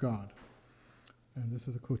nature of God. And this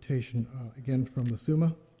is a quotation, again, from the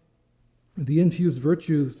Summa. The infused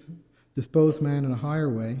virtues dispose man in a higher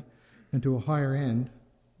way and to a higher end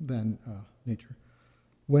than nature,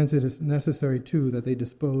 whence it is necessary, too, that they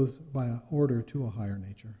dispose by order to a higher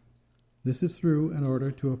nature. This is through an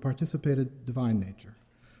order to a participated divine nature,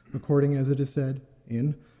 according as it is said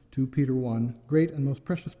in 2 Peter 1, great and most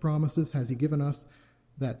precious promises has he given us,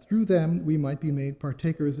 that through them we might be made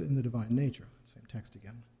partakers in the divine nature. Same text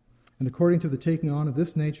again. And according to the taking on of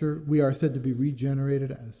this nature, we are said to be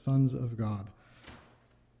regenerated as sons of God.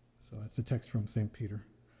 So that's a text from St. Peter.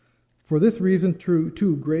 For this reason,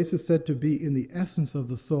 too, grace is said to be in the essence of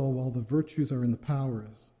the soul, while the virtues are in the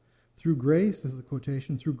powers. Through grace, this is a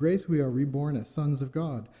quotation, through grace we are reborn as sons of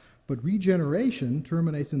God. But regeneration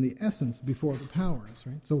terminates in the essence before the powers,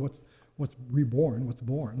 right? So what's reborn, what's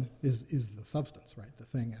born, is the substance, right? The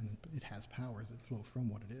thing, and it has powers that flow from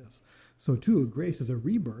what it is. So too, if grace is a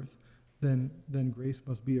rebirth, then grace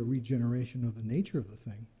must be a regeneration of the nature of the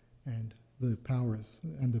thing, and the powers,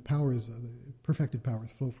 the perfected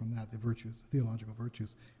powers flow from that. The virtues, theological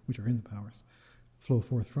virtues, which are in the powers, flow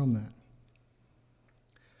forth from that.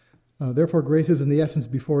 Therefore, grace is in the essence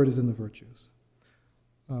before it is in the virtues.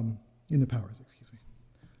 In the powers, excuse me.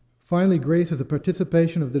 Finally, grace as a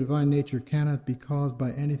participation of the divine nature cannot be caused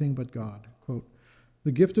by anything but God. Quote,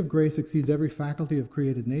 the gift of grace exceeds every faculty of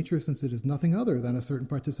created nature, since it is nothing other than a certain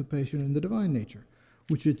participation in the divine nature,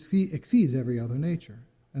 which exceeds every other nature.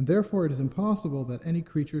 And therefore it is impossible that any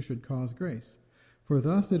creature should cause grace. For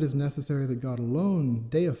thus it is necessary that God alone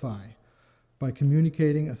deify, by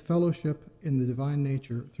communicating a fellowship in the divine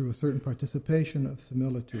nature through a certain participation of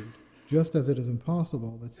similitude, just as it is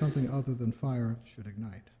impossible that something other than fire should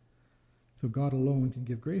ignite. So God alone can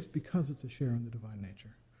give grace because it's a share in the divine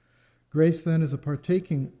nature. Grace then is a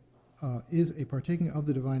partaking of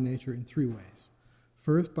the divine nature in three ways.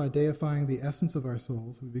 First, by deifying the essence of our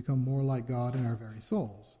souls, we become more like God in our very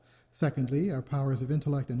souls. Secondly, our powers of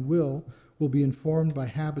intellect and will be informed by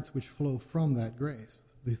habits which flow from that grace,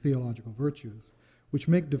 the theological virtues, which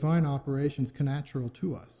make divine operations connatural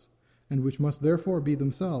to us, and which must therefore be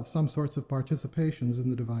themselves some sorts of participations in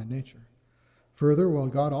the divine nature. Further, while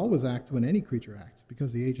God always acts when any creature acts,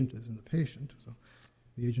 because the agent is in the patient, so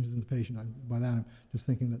the agent is in the patient, by that I'm just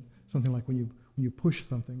thinking that something like when you push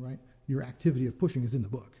something, right, your activity of pushing is in the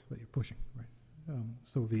book that you're pushing, right?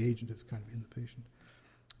 So the agent is kind of in the patient.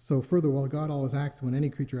 So further, while God always acts when any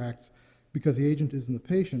creature acts, because the agent is in the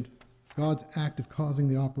patient, God's act of causing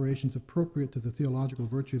the operations appropriate to the theological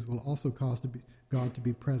virtues will also cause God to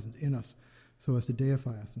be present in us, so as to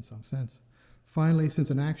deify us in some sense. Finally, since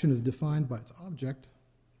an action is defined by its object,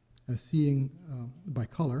 as seeing by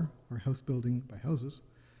color, or house building by houses,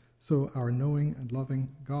 so our knowing and loving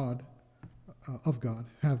God, of God,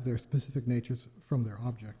 have their specific natures from their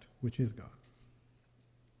object, which is God.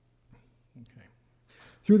 Okay.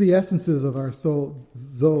 Through the essences of our soul,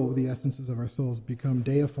 though the essences of our souls become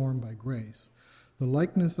deiform by grace, the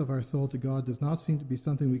likeness of our soul to God does not seem to be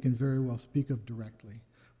something we can very well speak of directly,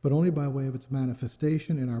 but only by way of its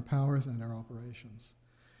manifestation in our powers and our operations.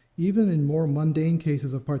 Even in more mundane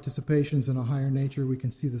cases of participations in a higher nature, we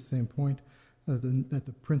can see the same point, that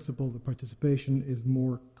the principle of the participation is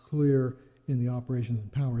more clear in the operations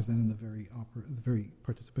and powers than in the very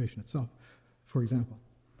participation itself. For example,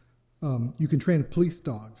 you can train police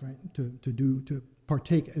dogs, right, to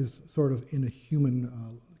partake as sort of in a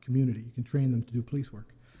human community. You can train them to do police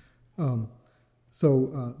work.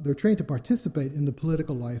 So they're trained to participate in the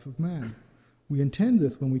political life of man. We intend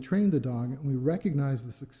this when we train the dog, and we recognize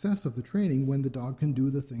the success of the training when the dog can do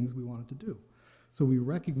the things we want it to do. So we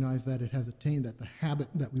recognize that it has attained that the habit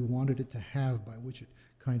that we wanted it to have, by which it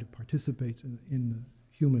kind of participates in the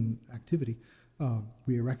human activity,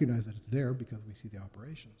 we recognize that it's there because we see the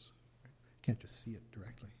operations. Can't just see it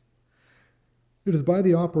directly. It is by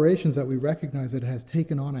the operations that we recognize that it has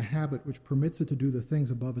taken on a habit which permits it to do the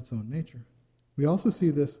things above its own nature. We also see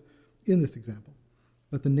this in this example,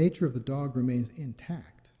 that the nature of the dog remains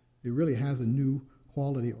intact. It really has a new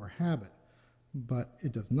quality or habit, but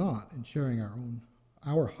it does not, in sharing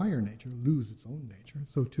our higher nature, lose its own nature.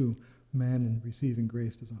 So too, man in receiving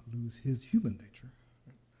grace does not lose his human nature.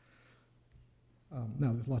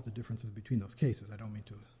 Now, there's lots of differences between those cases. I don't mean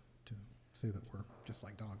to say that we're just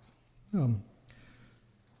like dogs.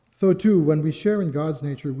 So too, when we share in God's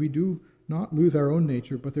nature, we do not lose our own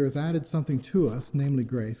nature, but there is added something to us, namely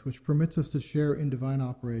grace, which permits us to share in divine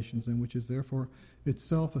operations, and which is therefore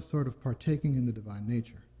itself a sort of partaking in the divine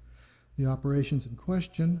nature. The operations in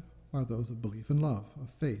question are those of belief and love, of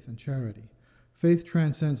faith and charity. Faith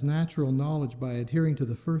transcends natural knowledge by adhering to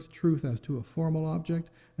the first truth as to a formal object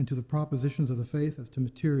and to the propositions of the faith as to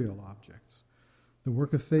material objects. The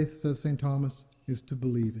work of faith, says St. Thomas, is to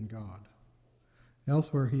believe in God.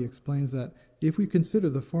 Elsewhere he explains that if we consider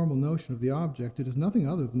the formal notion of the object, it is nothing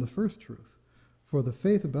other than the first truth. For the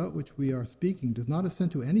faith about which we are speaking does not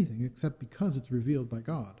assent to anything except because it's revealed by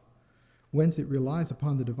God. Whence it relies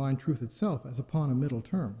upon the divine truth itself as upon a middle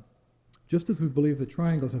term. Just as we believe that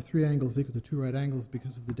triangles have 3 angles equal to 2 right angles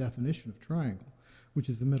because of the definition of triangle, which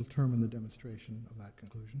is the middle term in the demonstration of that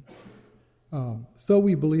conclusion, so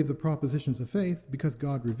we believe the propositions of faith because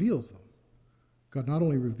God reveals them. God not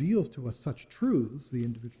only reveals to us such truths, the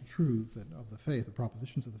individual truths of the faith, the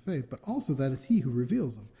propositions of the faith, but also that it's he who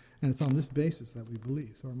reveals them. And it's on this basis that we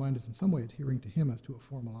believe. So our mind is in some way adhering to him as to a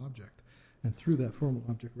formal object, and through that formal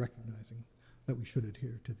object recognizing that we should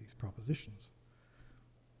adhere to these propositions.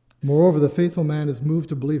 Moreover, the faithful man is moved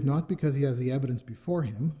to believe not because he has the evidence before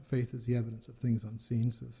him. Faith is the evidence of things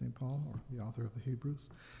unseen, says St. Paul, or the author of the Hebrews.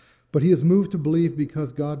 But he is moved to believe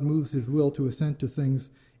because God moves his will to assent to things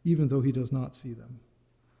even though he does not see them.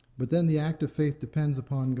 But then the act of faith depends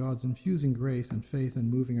upon God's infusing grace and faith and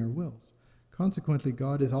moving our wills. Consequently,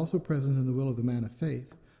 God is also present in the will of the man of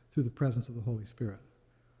faith through the presence of the Holy Spirit,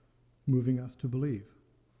 moving us to believe.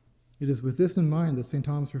 It is with this in mind that St.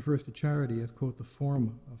 Thomas refers to charity as, quote, the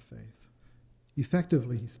form of faith.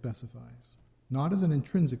 Effectively, he specifies, not as an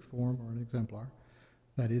intrinsic form or an exemplar,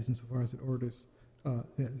 that is, insofar as it orders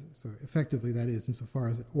effectively, that is, insofar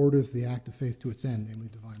as it orders the act of faith to its end, namely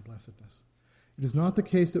divine blessedness. It is not the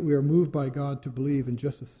case that we are moved by God to believe in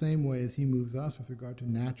just the same way as he moves us with regard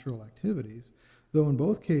to natural activities, though in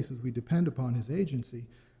both cases we depend upon his agency.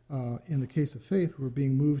 In the case of faith, we're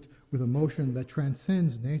being moved with a motion that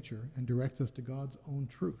transcends nature and directs us to God's own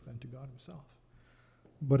truth and to God himself.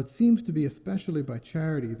 But it seems to be especially by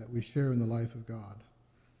charity that we share in the life of God.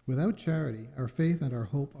 Without charity, our faith and our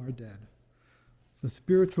hope are dead. The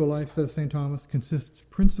spiritual life, says St. Thomas, consists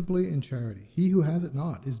principally in charity. He who has it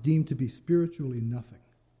not is deemed to be spiritually nothing.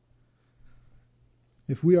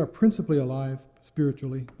 If we are principally alive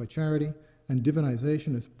spiritually by charity, and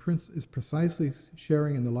divinization is precisely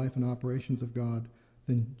sharing in the life and operations of God,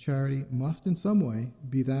 then charity must in some way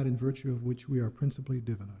be that in virtue of which we are principally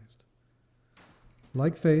divinized.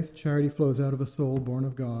 Like faith, charity flows out of a soul born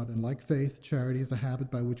of God, and like faith, charity is a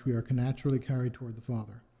habit by which we are naturally carried toward the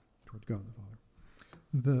Father, toward God the Father.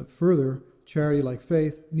 Further, charity, like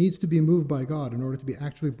faith, needs to be moved by God in order to be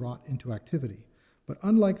actually brought into activity. But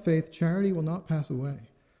unlike faith, charity will not pass away.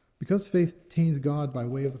 Because faith attains God by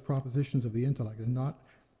way of the propositions of the intellect, and not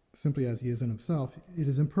simply as he is in himself, it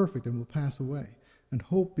is imperfect and will pass away. And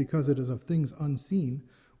hope, because it is of things unseen,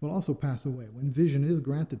 will also pass away when vision is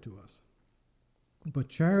granted to us. But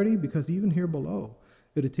charity, because even here below,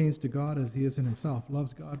 it attains to God as he is in himself,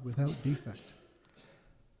 loves God without defect.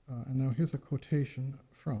 And now here's a quotation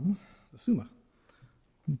from the Summa.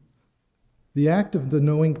 The act of the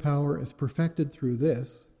knowing power is perfected through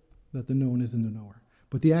this, that the known is in the knower.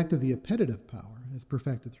 But the act of the appetitive power is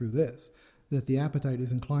perfected through this, that the appetite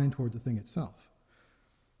is inclined toward the thing itself.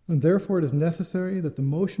 And therefore it is necessary that the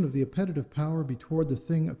motion of the appetitive power be toward the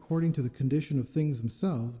thing according to the condition of things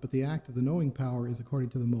themselves, but the act of the knowing power is according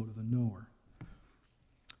to the mode of the knower.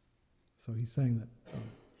 So he's saying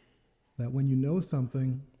that when you know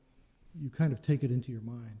something, you kind of take it into your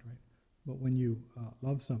mind, right? But when you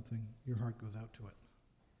love something, your heart goes out to it.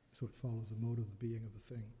 So it follows the mode of the being of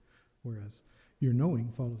the thing. Whereas your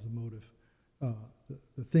knowing follows the mode of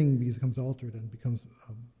the thing becomes altered and becomes,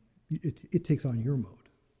 it takes on your mode,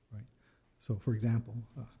 right? So for example,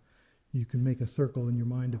 you can make a circle in your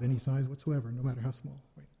mind of any size whatsoever, no matter how small,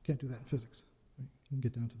 right? You can't do that in physics. Right? You can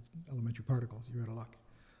get down to elementary particles, you're out of luck.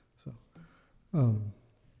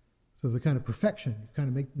 So there's a kind of perfection. You kind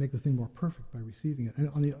of make the thing more perfect by receiving it. And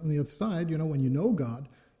on the other side, when you know God,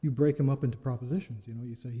 you break him up into propositions.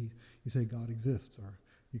 You say God exists, or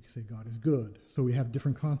you can say God is good. So we have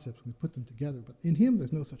different concepts when we put them together. But in him,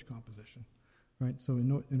 there's no such composition, right? So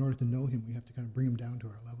in order to know him, we have to kind of bring him down to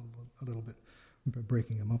our level a little bit by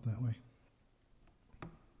breaking him up that way.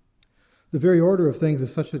 The very order of things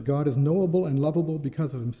is such that God is knowable and lovable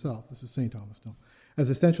because of himself. This is St. Thomas still. As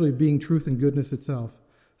essentially being truth and goodness itself.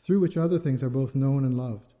 through which other things are both known and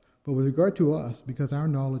loved. But with regard to us, because our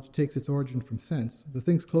knowledge takes its origin from sense, the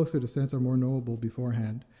things closer to sense are more knowable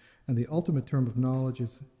beforehand, and the ultimate term of knowledge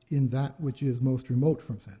is in that which is most remote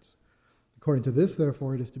from sense. According to this,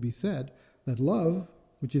 therefore, it is to be said that love,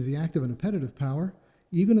 which is the active and appetitive power,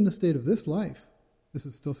 even in the state of this life, this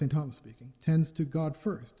is still St. Thomas speaking, tends to God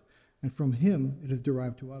first, and from him it is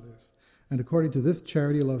derived to others. And according to this,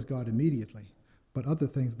 charity loves God immediately, but other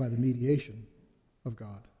things by the mediation of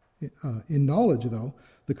God. In knowledge, though,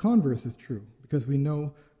 the converse is true, because we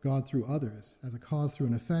know God through others, as a cause through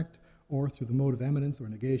an effect, or through the mode of eminence or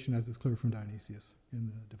negation, as is clear from Dionysius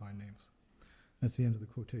in the Divine Names. That's the end of the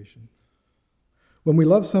quotation. When we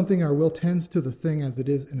love something, our will tends to the thing as it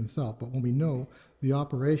is in himself, but when we know, the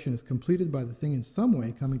operation is completed by the thing in some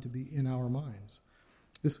way coming to be in our minds.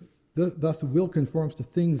 Thus, will conforms to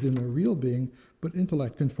things in their real being, but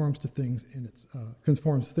intellect conforms things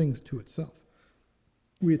to itself.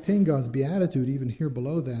 We attain God's beatitude even here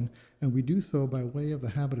below then, and we do so by way of the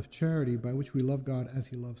habit of charity by which we love God as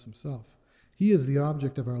he loves himself. He is the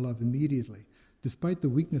object of our love immediately, despite the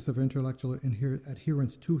weakness of intellectual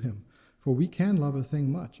adherence to him. For we can love a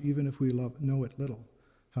thing much, even if we know it little.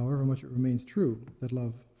 However much it remains true that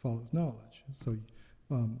love follows knowledge. So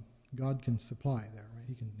God can supply there,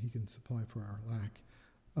 right? He can supply for our lack.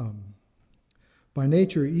 By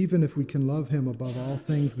nature, even if we can love him above all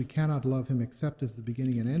things, we cannot love him except as the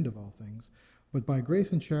beginning and end of all things. But by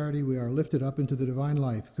grace and charity we are lifted up into the divine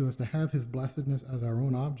life so as to have his blessedness as our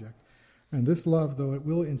own object. And this love, though it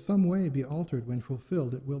will in some way be altered when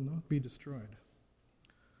fulfilled, it will not be destroyed.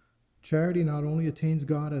 Charity not only attains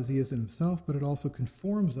God as he is in himself, but it also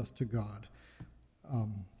conforms us to God.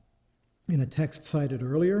 In a text cited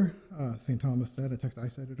earlier, St. Thomas said, a text I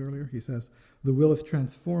cited earlier, he says, the will is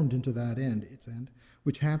transformed into that end, its end,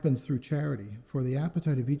 which happens through charity. For the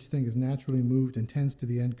appetite of each thing is naturally moved and tends to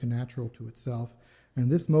the end connatural to itself, and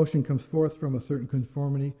this motion comes forth from a certain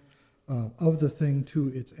conformity of the thing to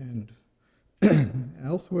its end.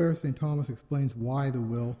 Elsewhere, St. Thomas explains why the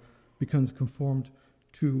will becomes conformed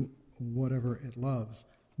to whatever it loves.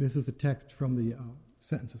 This is a text from the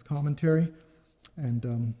Sentences Commentary,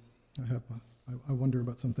 and I wonder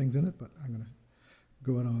about some things in it, but I'm going to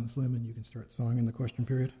go out on this limb and you can start sawing in the question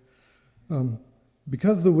period.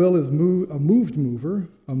 Because the will is a moved mover,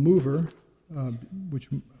 a mover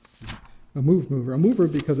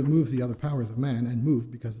because it moves the other powers of man, and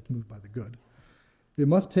moved because it's moved by the good. It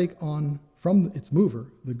must take on from its mover,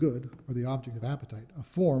 the good, or the object of appetite, a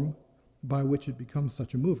form by which it becomes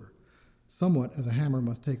such a mover. Somewhat as a hammer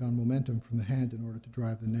must take on momentum from the hand in order to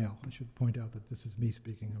drive the nail. I should point out that this is me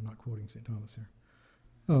speaking. I'm not quoting St. Thomas here.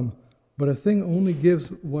 But a thing only gives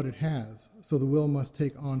what it has, so the will must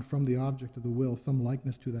take on from the object of the will some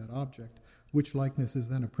likeness to that object, which likeness is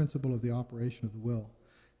then a principle of the operation of the will.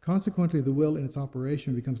 Consequently, the will in its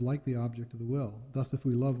operation becomes like the object of the will. Thus, if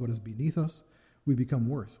we love what is beneath us, we become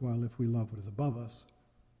worse, while if we love what is above us,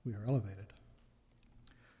 we are elevated.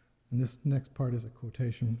 And this next part is a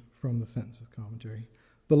quotation from the Sentences Commentary.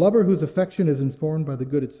 The lover whose affection is informed by the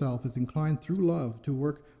good itself is inclined through love to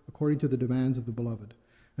work according to the demands of the beloved,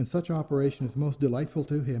 and such operation is most delightful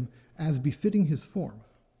to him as befitting his form.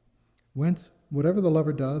 Whence, whatever the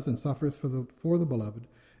lover does and suffers for the beloved,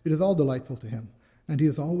 it is all delightful to him, and he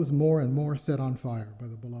is always more and more set on fire by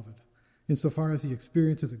the beloved, insofar as he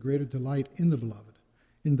experiences a greater delight in the beloved,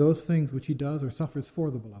 in those things which he does or suffers for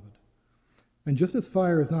the beloved. And just as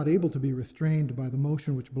fire is not able to be restrained by the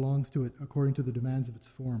motion which belongs to it according to the demands of its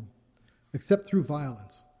form, except through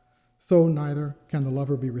violence, so neither can the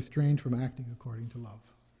lover be restrained from acting according to love.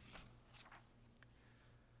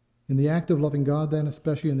 In the act of loving God, then,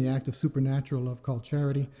 especially in the act of supernatural love called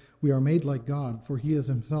charity, we are made like God, for he is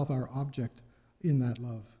himself our object in that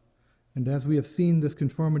love. And as we have seen, this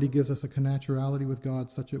conformity gives us a connaturality with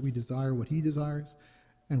God such that we desire what he desires,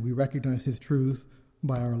 and we recognize his truths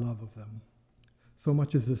by our love of them. So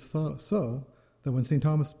much is this so that when St.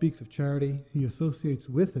 Thomas speaks of charity, he associates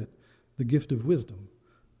with it the gift of wisdom,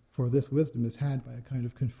 for this wisdom is had by a kind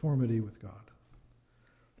of conformity with God.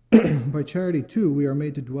 By charity, too, we are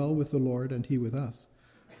made to dwell with the Lord and he with us,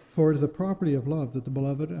 for it is a property of love that the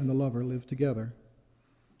beloved and the lover live together.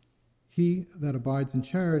 He that abides in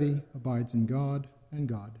charity abides in God, and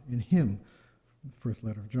God in him. First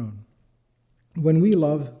letter of John. When we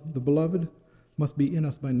love, the beloved must be in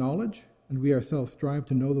us by knowledge, and we ourselves strive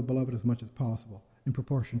to know the beloved as much as possible, in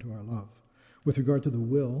proportion to our love. With regard to the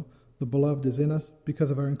will, the beloved is in us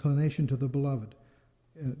because of our inclination to the beloved.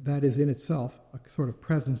 That is in itself a sort of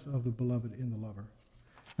presence of the beloved in the lover.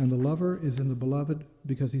 And the lover is in the beloved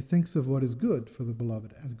because he thinks of what is good for the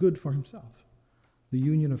beloved as good for himself. The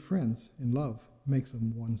union of friends in love makes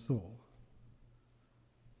them one soul.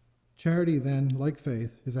 Charity, then, like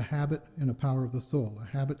faith, is a habit and a power of the soul, a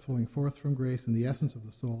habit flowing forth from grace in the essence of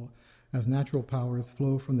the soul, as natural powers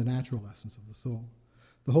flow from the natural essence of the soul.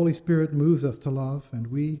 The Holy Spirit moves us to love, and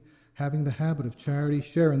we, having the habit of charity,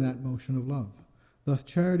 share in that motion of love. Thus,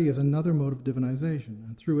 charity is another mode of divinization,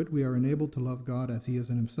 and through it we are enabled to love God as he is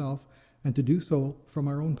in himself, and to do so from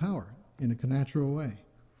our own power, in a connatural way.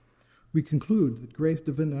 We conclude that grace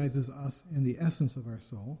divinizes us in the essence of our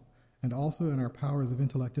soul, and also in our powers of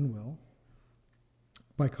intellect and will,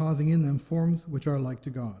 by causing in them forms which are like to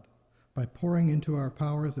God, by pouring into our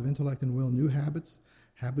powers of intellect and will new habits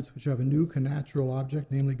which have a new connatural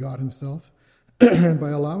object, namely God himself, and by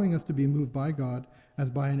allowing us to be moved by God as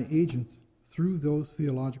by an agent through those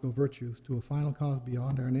theological virtues to a final cause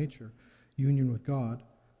beyond our nature, union with God.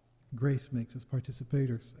 Grace makes us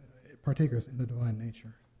partakers in the divine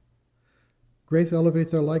nature. Grace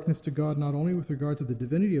elevates our likeness to God not only with regard to the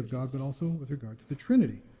divinity of God, but also with regard to the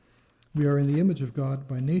Trinity. We are in the image of God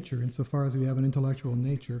by nature, insofar as we have an intellectual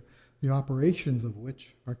nature, the operations of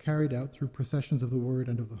which are carried out through processions of the Word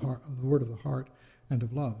and of the heart, of the Word of the heart and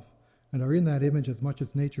of love, and are in that image as much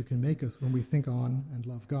as nature can make us when we think on and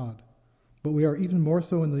love God. But we are even more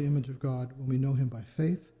so in the image of God when we know him by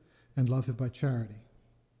faith and love him by charity.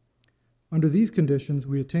 Under these conditions,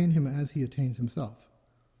 we attain him as he attains himself.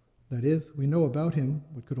 That is, we know about him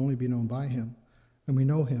what could only be known by him, and we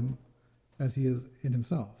know him as he is in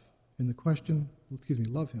himself.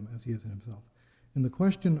 Love him as he is in himself. In the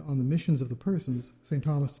question on the missions of the persons, St.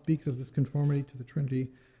 Thomas speaks of this conformity to the Trinity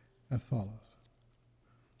as follows.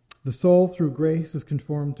 The soul through grace is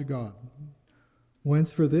conformed to God.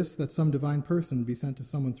 Whence for this, that some divine person be sent to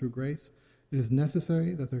someone through grace, it is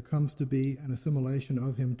necessary that there comes to be an assimilation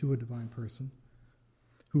of him to a divine person,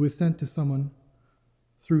 who is sent to someone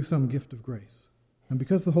through some gift of grace. And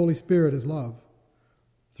because the Holy Spirit is love,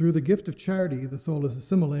 through the gift of charity, the soul is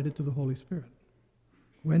assimilated to the Holy Spirit.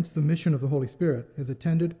 Whence the mission of the Holy Spirit is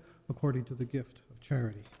attended according to the gift of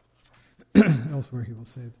charity. Elsewhere he will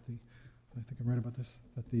say that I think I'm right about this,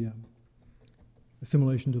 that the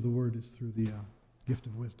assimilation to the Word is through the gift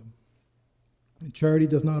of wisdom. And charity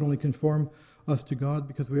does not only conform us to God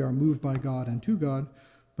because we are moved by God and to God,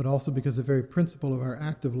 but also because the very principle of our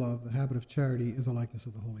act of love, the habit of charity, is a likeness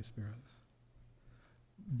of the Holy Spirit.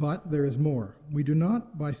 But there is more. We do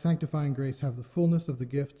not, by sanctifying grace, have the fullness of the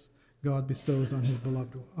gifts God bestows on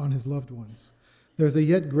his loved ones. There is a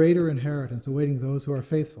yet greater inheritance awaiting those who are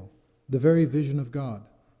faithful, the very vision of God,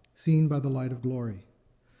 seen by the light of glory.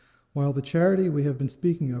 While the charity we have been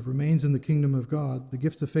speaking of remains in the kingdom of God, the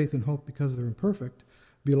gifts of faith and hope, because they're imperfect,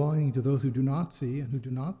 belonging to those who do not see and who do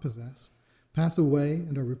not possess, pass away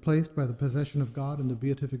and are replaced by the possession of God in the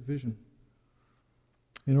beatific vision.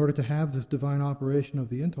 In order to have this divine operation of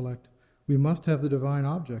the intellect, we must have the divine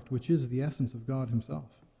object, which is the essence of God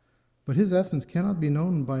himself. But his essence cannot be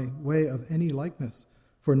known by way of any likeness,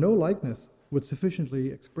 for no likeness would sufficiently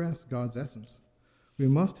express God's essence. We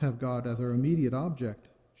must have God as our immediate object,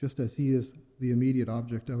 just as he is the immediate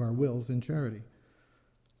object of our wills in charity.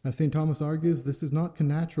 As St. Thomas argues, this is not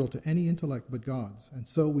connatural to any intellect but God's, and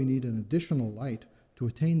so we need an additional light to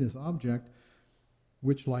attain this object,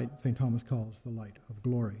 which light St. Thomas calls the light of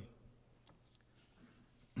glory.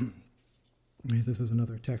 This is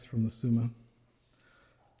another text from the Summa.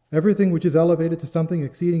 Everything which is elevated to something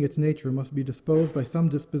exceeding its nature must be disposed by some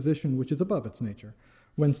disposition which is above its nature.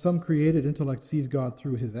 When some created intellect sees God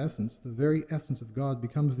through his essence, the very essence of God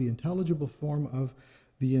becomes the intelligible form of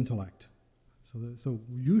the intellect. So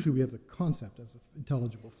usually we have the concept as an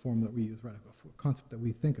intelligible form that we use, right? A concept that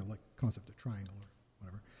we think of, like the concept of triangle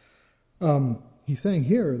or whatever. He's saying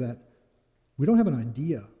here that we don't have an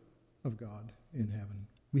idea of God in heaven.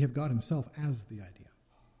 We have God himself as the idea.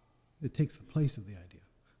 It takes the place of the idea.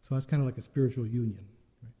 So that's kind of like a spiritual union.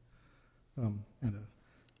 Right?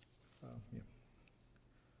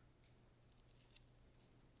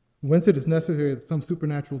 Whence it is necessary that some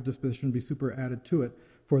supernatural disposition be superadded to it,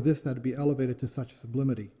 for this that it be elevated to such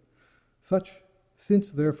sublimity.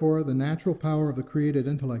 Since, therefore, the natural power of the created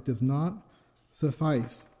intellect does not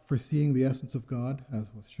suffice for seeing the essence of God, as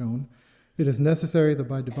was shown, it is necessary that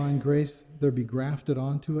by divine grace there be grafted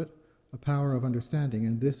onto it a power of understanding,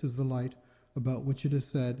 and this is the light about which it is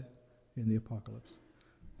said in the Apocalypse,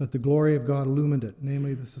 that the glory of God illumined it,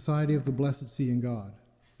 namely the society of the blessed seeing God.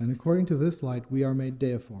 And according to this light we are made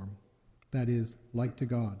deiform, that is, like to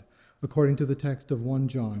God, according to the text of 1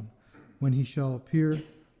 John, when he shall appear,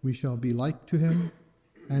 we shall be like to him,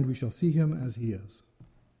 and we shall see him as he is.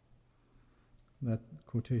 That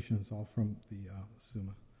quotation is all from the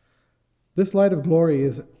Summa. This light of glory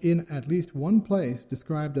is in at least one place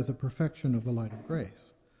described as a perfection of the light of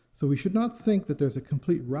grace. So we should not think that there's a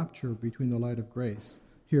complete rupture between the light of grace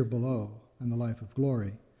here below and the life of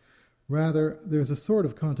glory. Rather, there's a sort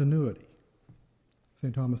of continuity.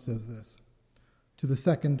 St. Thomas says this: to the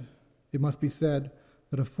second, it must be said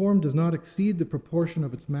that a form does not exceed the proportion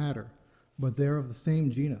of its matter, but they're of the same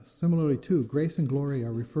genus. Similarly, too, grace and glory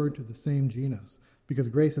are referred to the same genus, because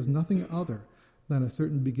grace is nothing other than a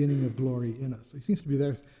certain beginning of glory in us. So he seems to be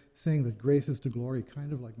there saying that grace is to glory,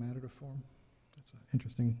 kind of like matter to form. That's an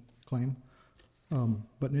interesting claim.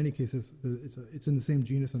 But in any case, it's in the same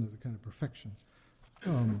genus, and there's a kind of perfection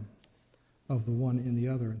of the one in the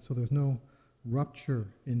other. And so there's no rupture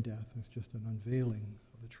in death. It's just an unveiling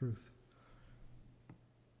of the truth.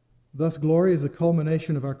 Thus, glory is the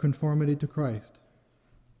culmination of our conformity to Christ.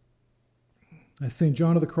 As St.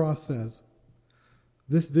 John of the Cross says,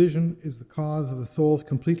 this vision is the cause of the soul's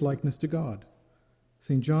complete likeness to God.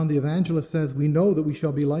 St. John the Evangelist says, we know that we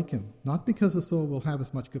shall be like him, not because the soul will have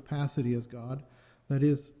as much capacity as God, that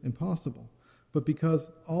is impossible, but because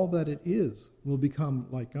all that it is will become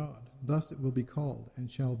like God. Thus it will be called and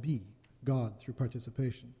shall be God through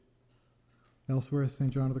participation. Elsewhere,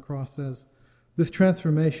 St. John of the Cross says, this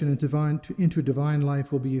transformation into divine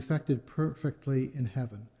life will be effected perfectly in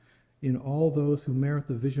heaven, in all those who merit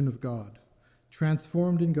the vision of God.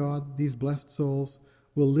 Transformed in God, these blessed souls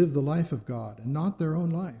will live the life of God and not their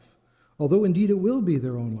own life, although indeed it will be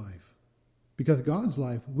their own life, because God's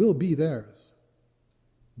life will be theirs.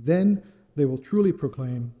 Then they will truly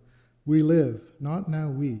proclaim, we live, not now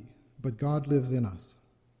we, but God lives in us.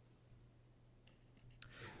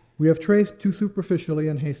 We have traced too superficially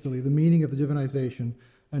and hastily the meaning of the divinization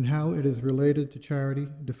and how it is related to charity,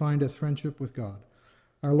 defined as friendship with God.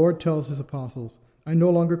 Our Lord tells his apostles, I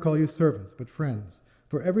no longer call you servants, but friends,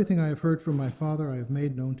 for everything I have heard from my Father I have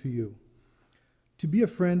made known to you. To be a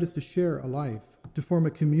friend is to share a life, to form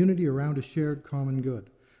a community around a shared common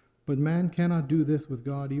good. But man cannot do this with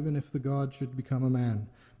God, even if the God should become a man.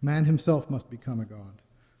 Man himself must become a God.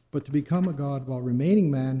 But to become a God while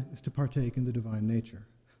remaining man is to partake in the divine nature.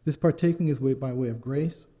 This partaking is by way of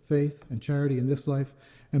grace, faith, and charity in this life,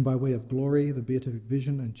 and by way of glory, the beatific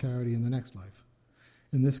vision, and charity in the next life.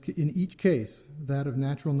 In each case, that of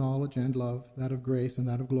natural knowledge and love, that of grace and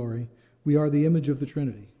that of glory, we are the image of the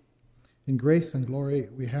Trinity. In grace and glory,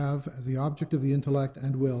 we have, as the object of the intellect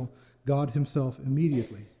and will, God himself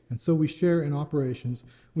immediately, and so we share in operations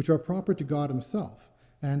which are proper to God himself,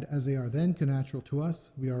 and as they are then connatural to us,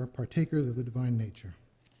 we are partakers of the divine nature.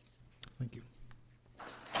 Thank you.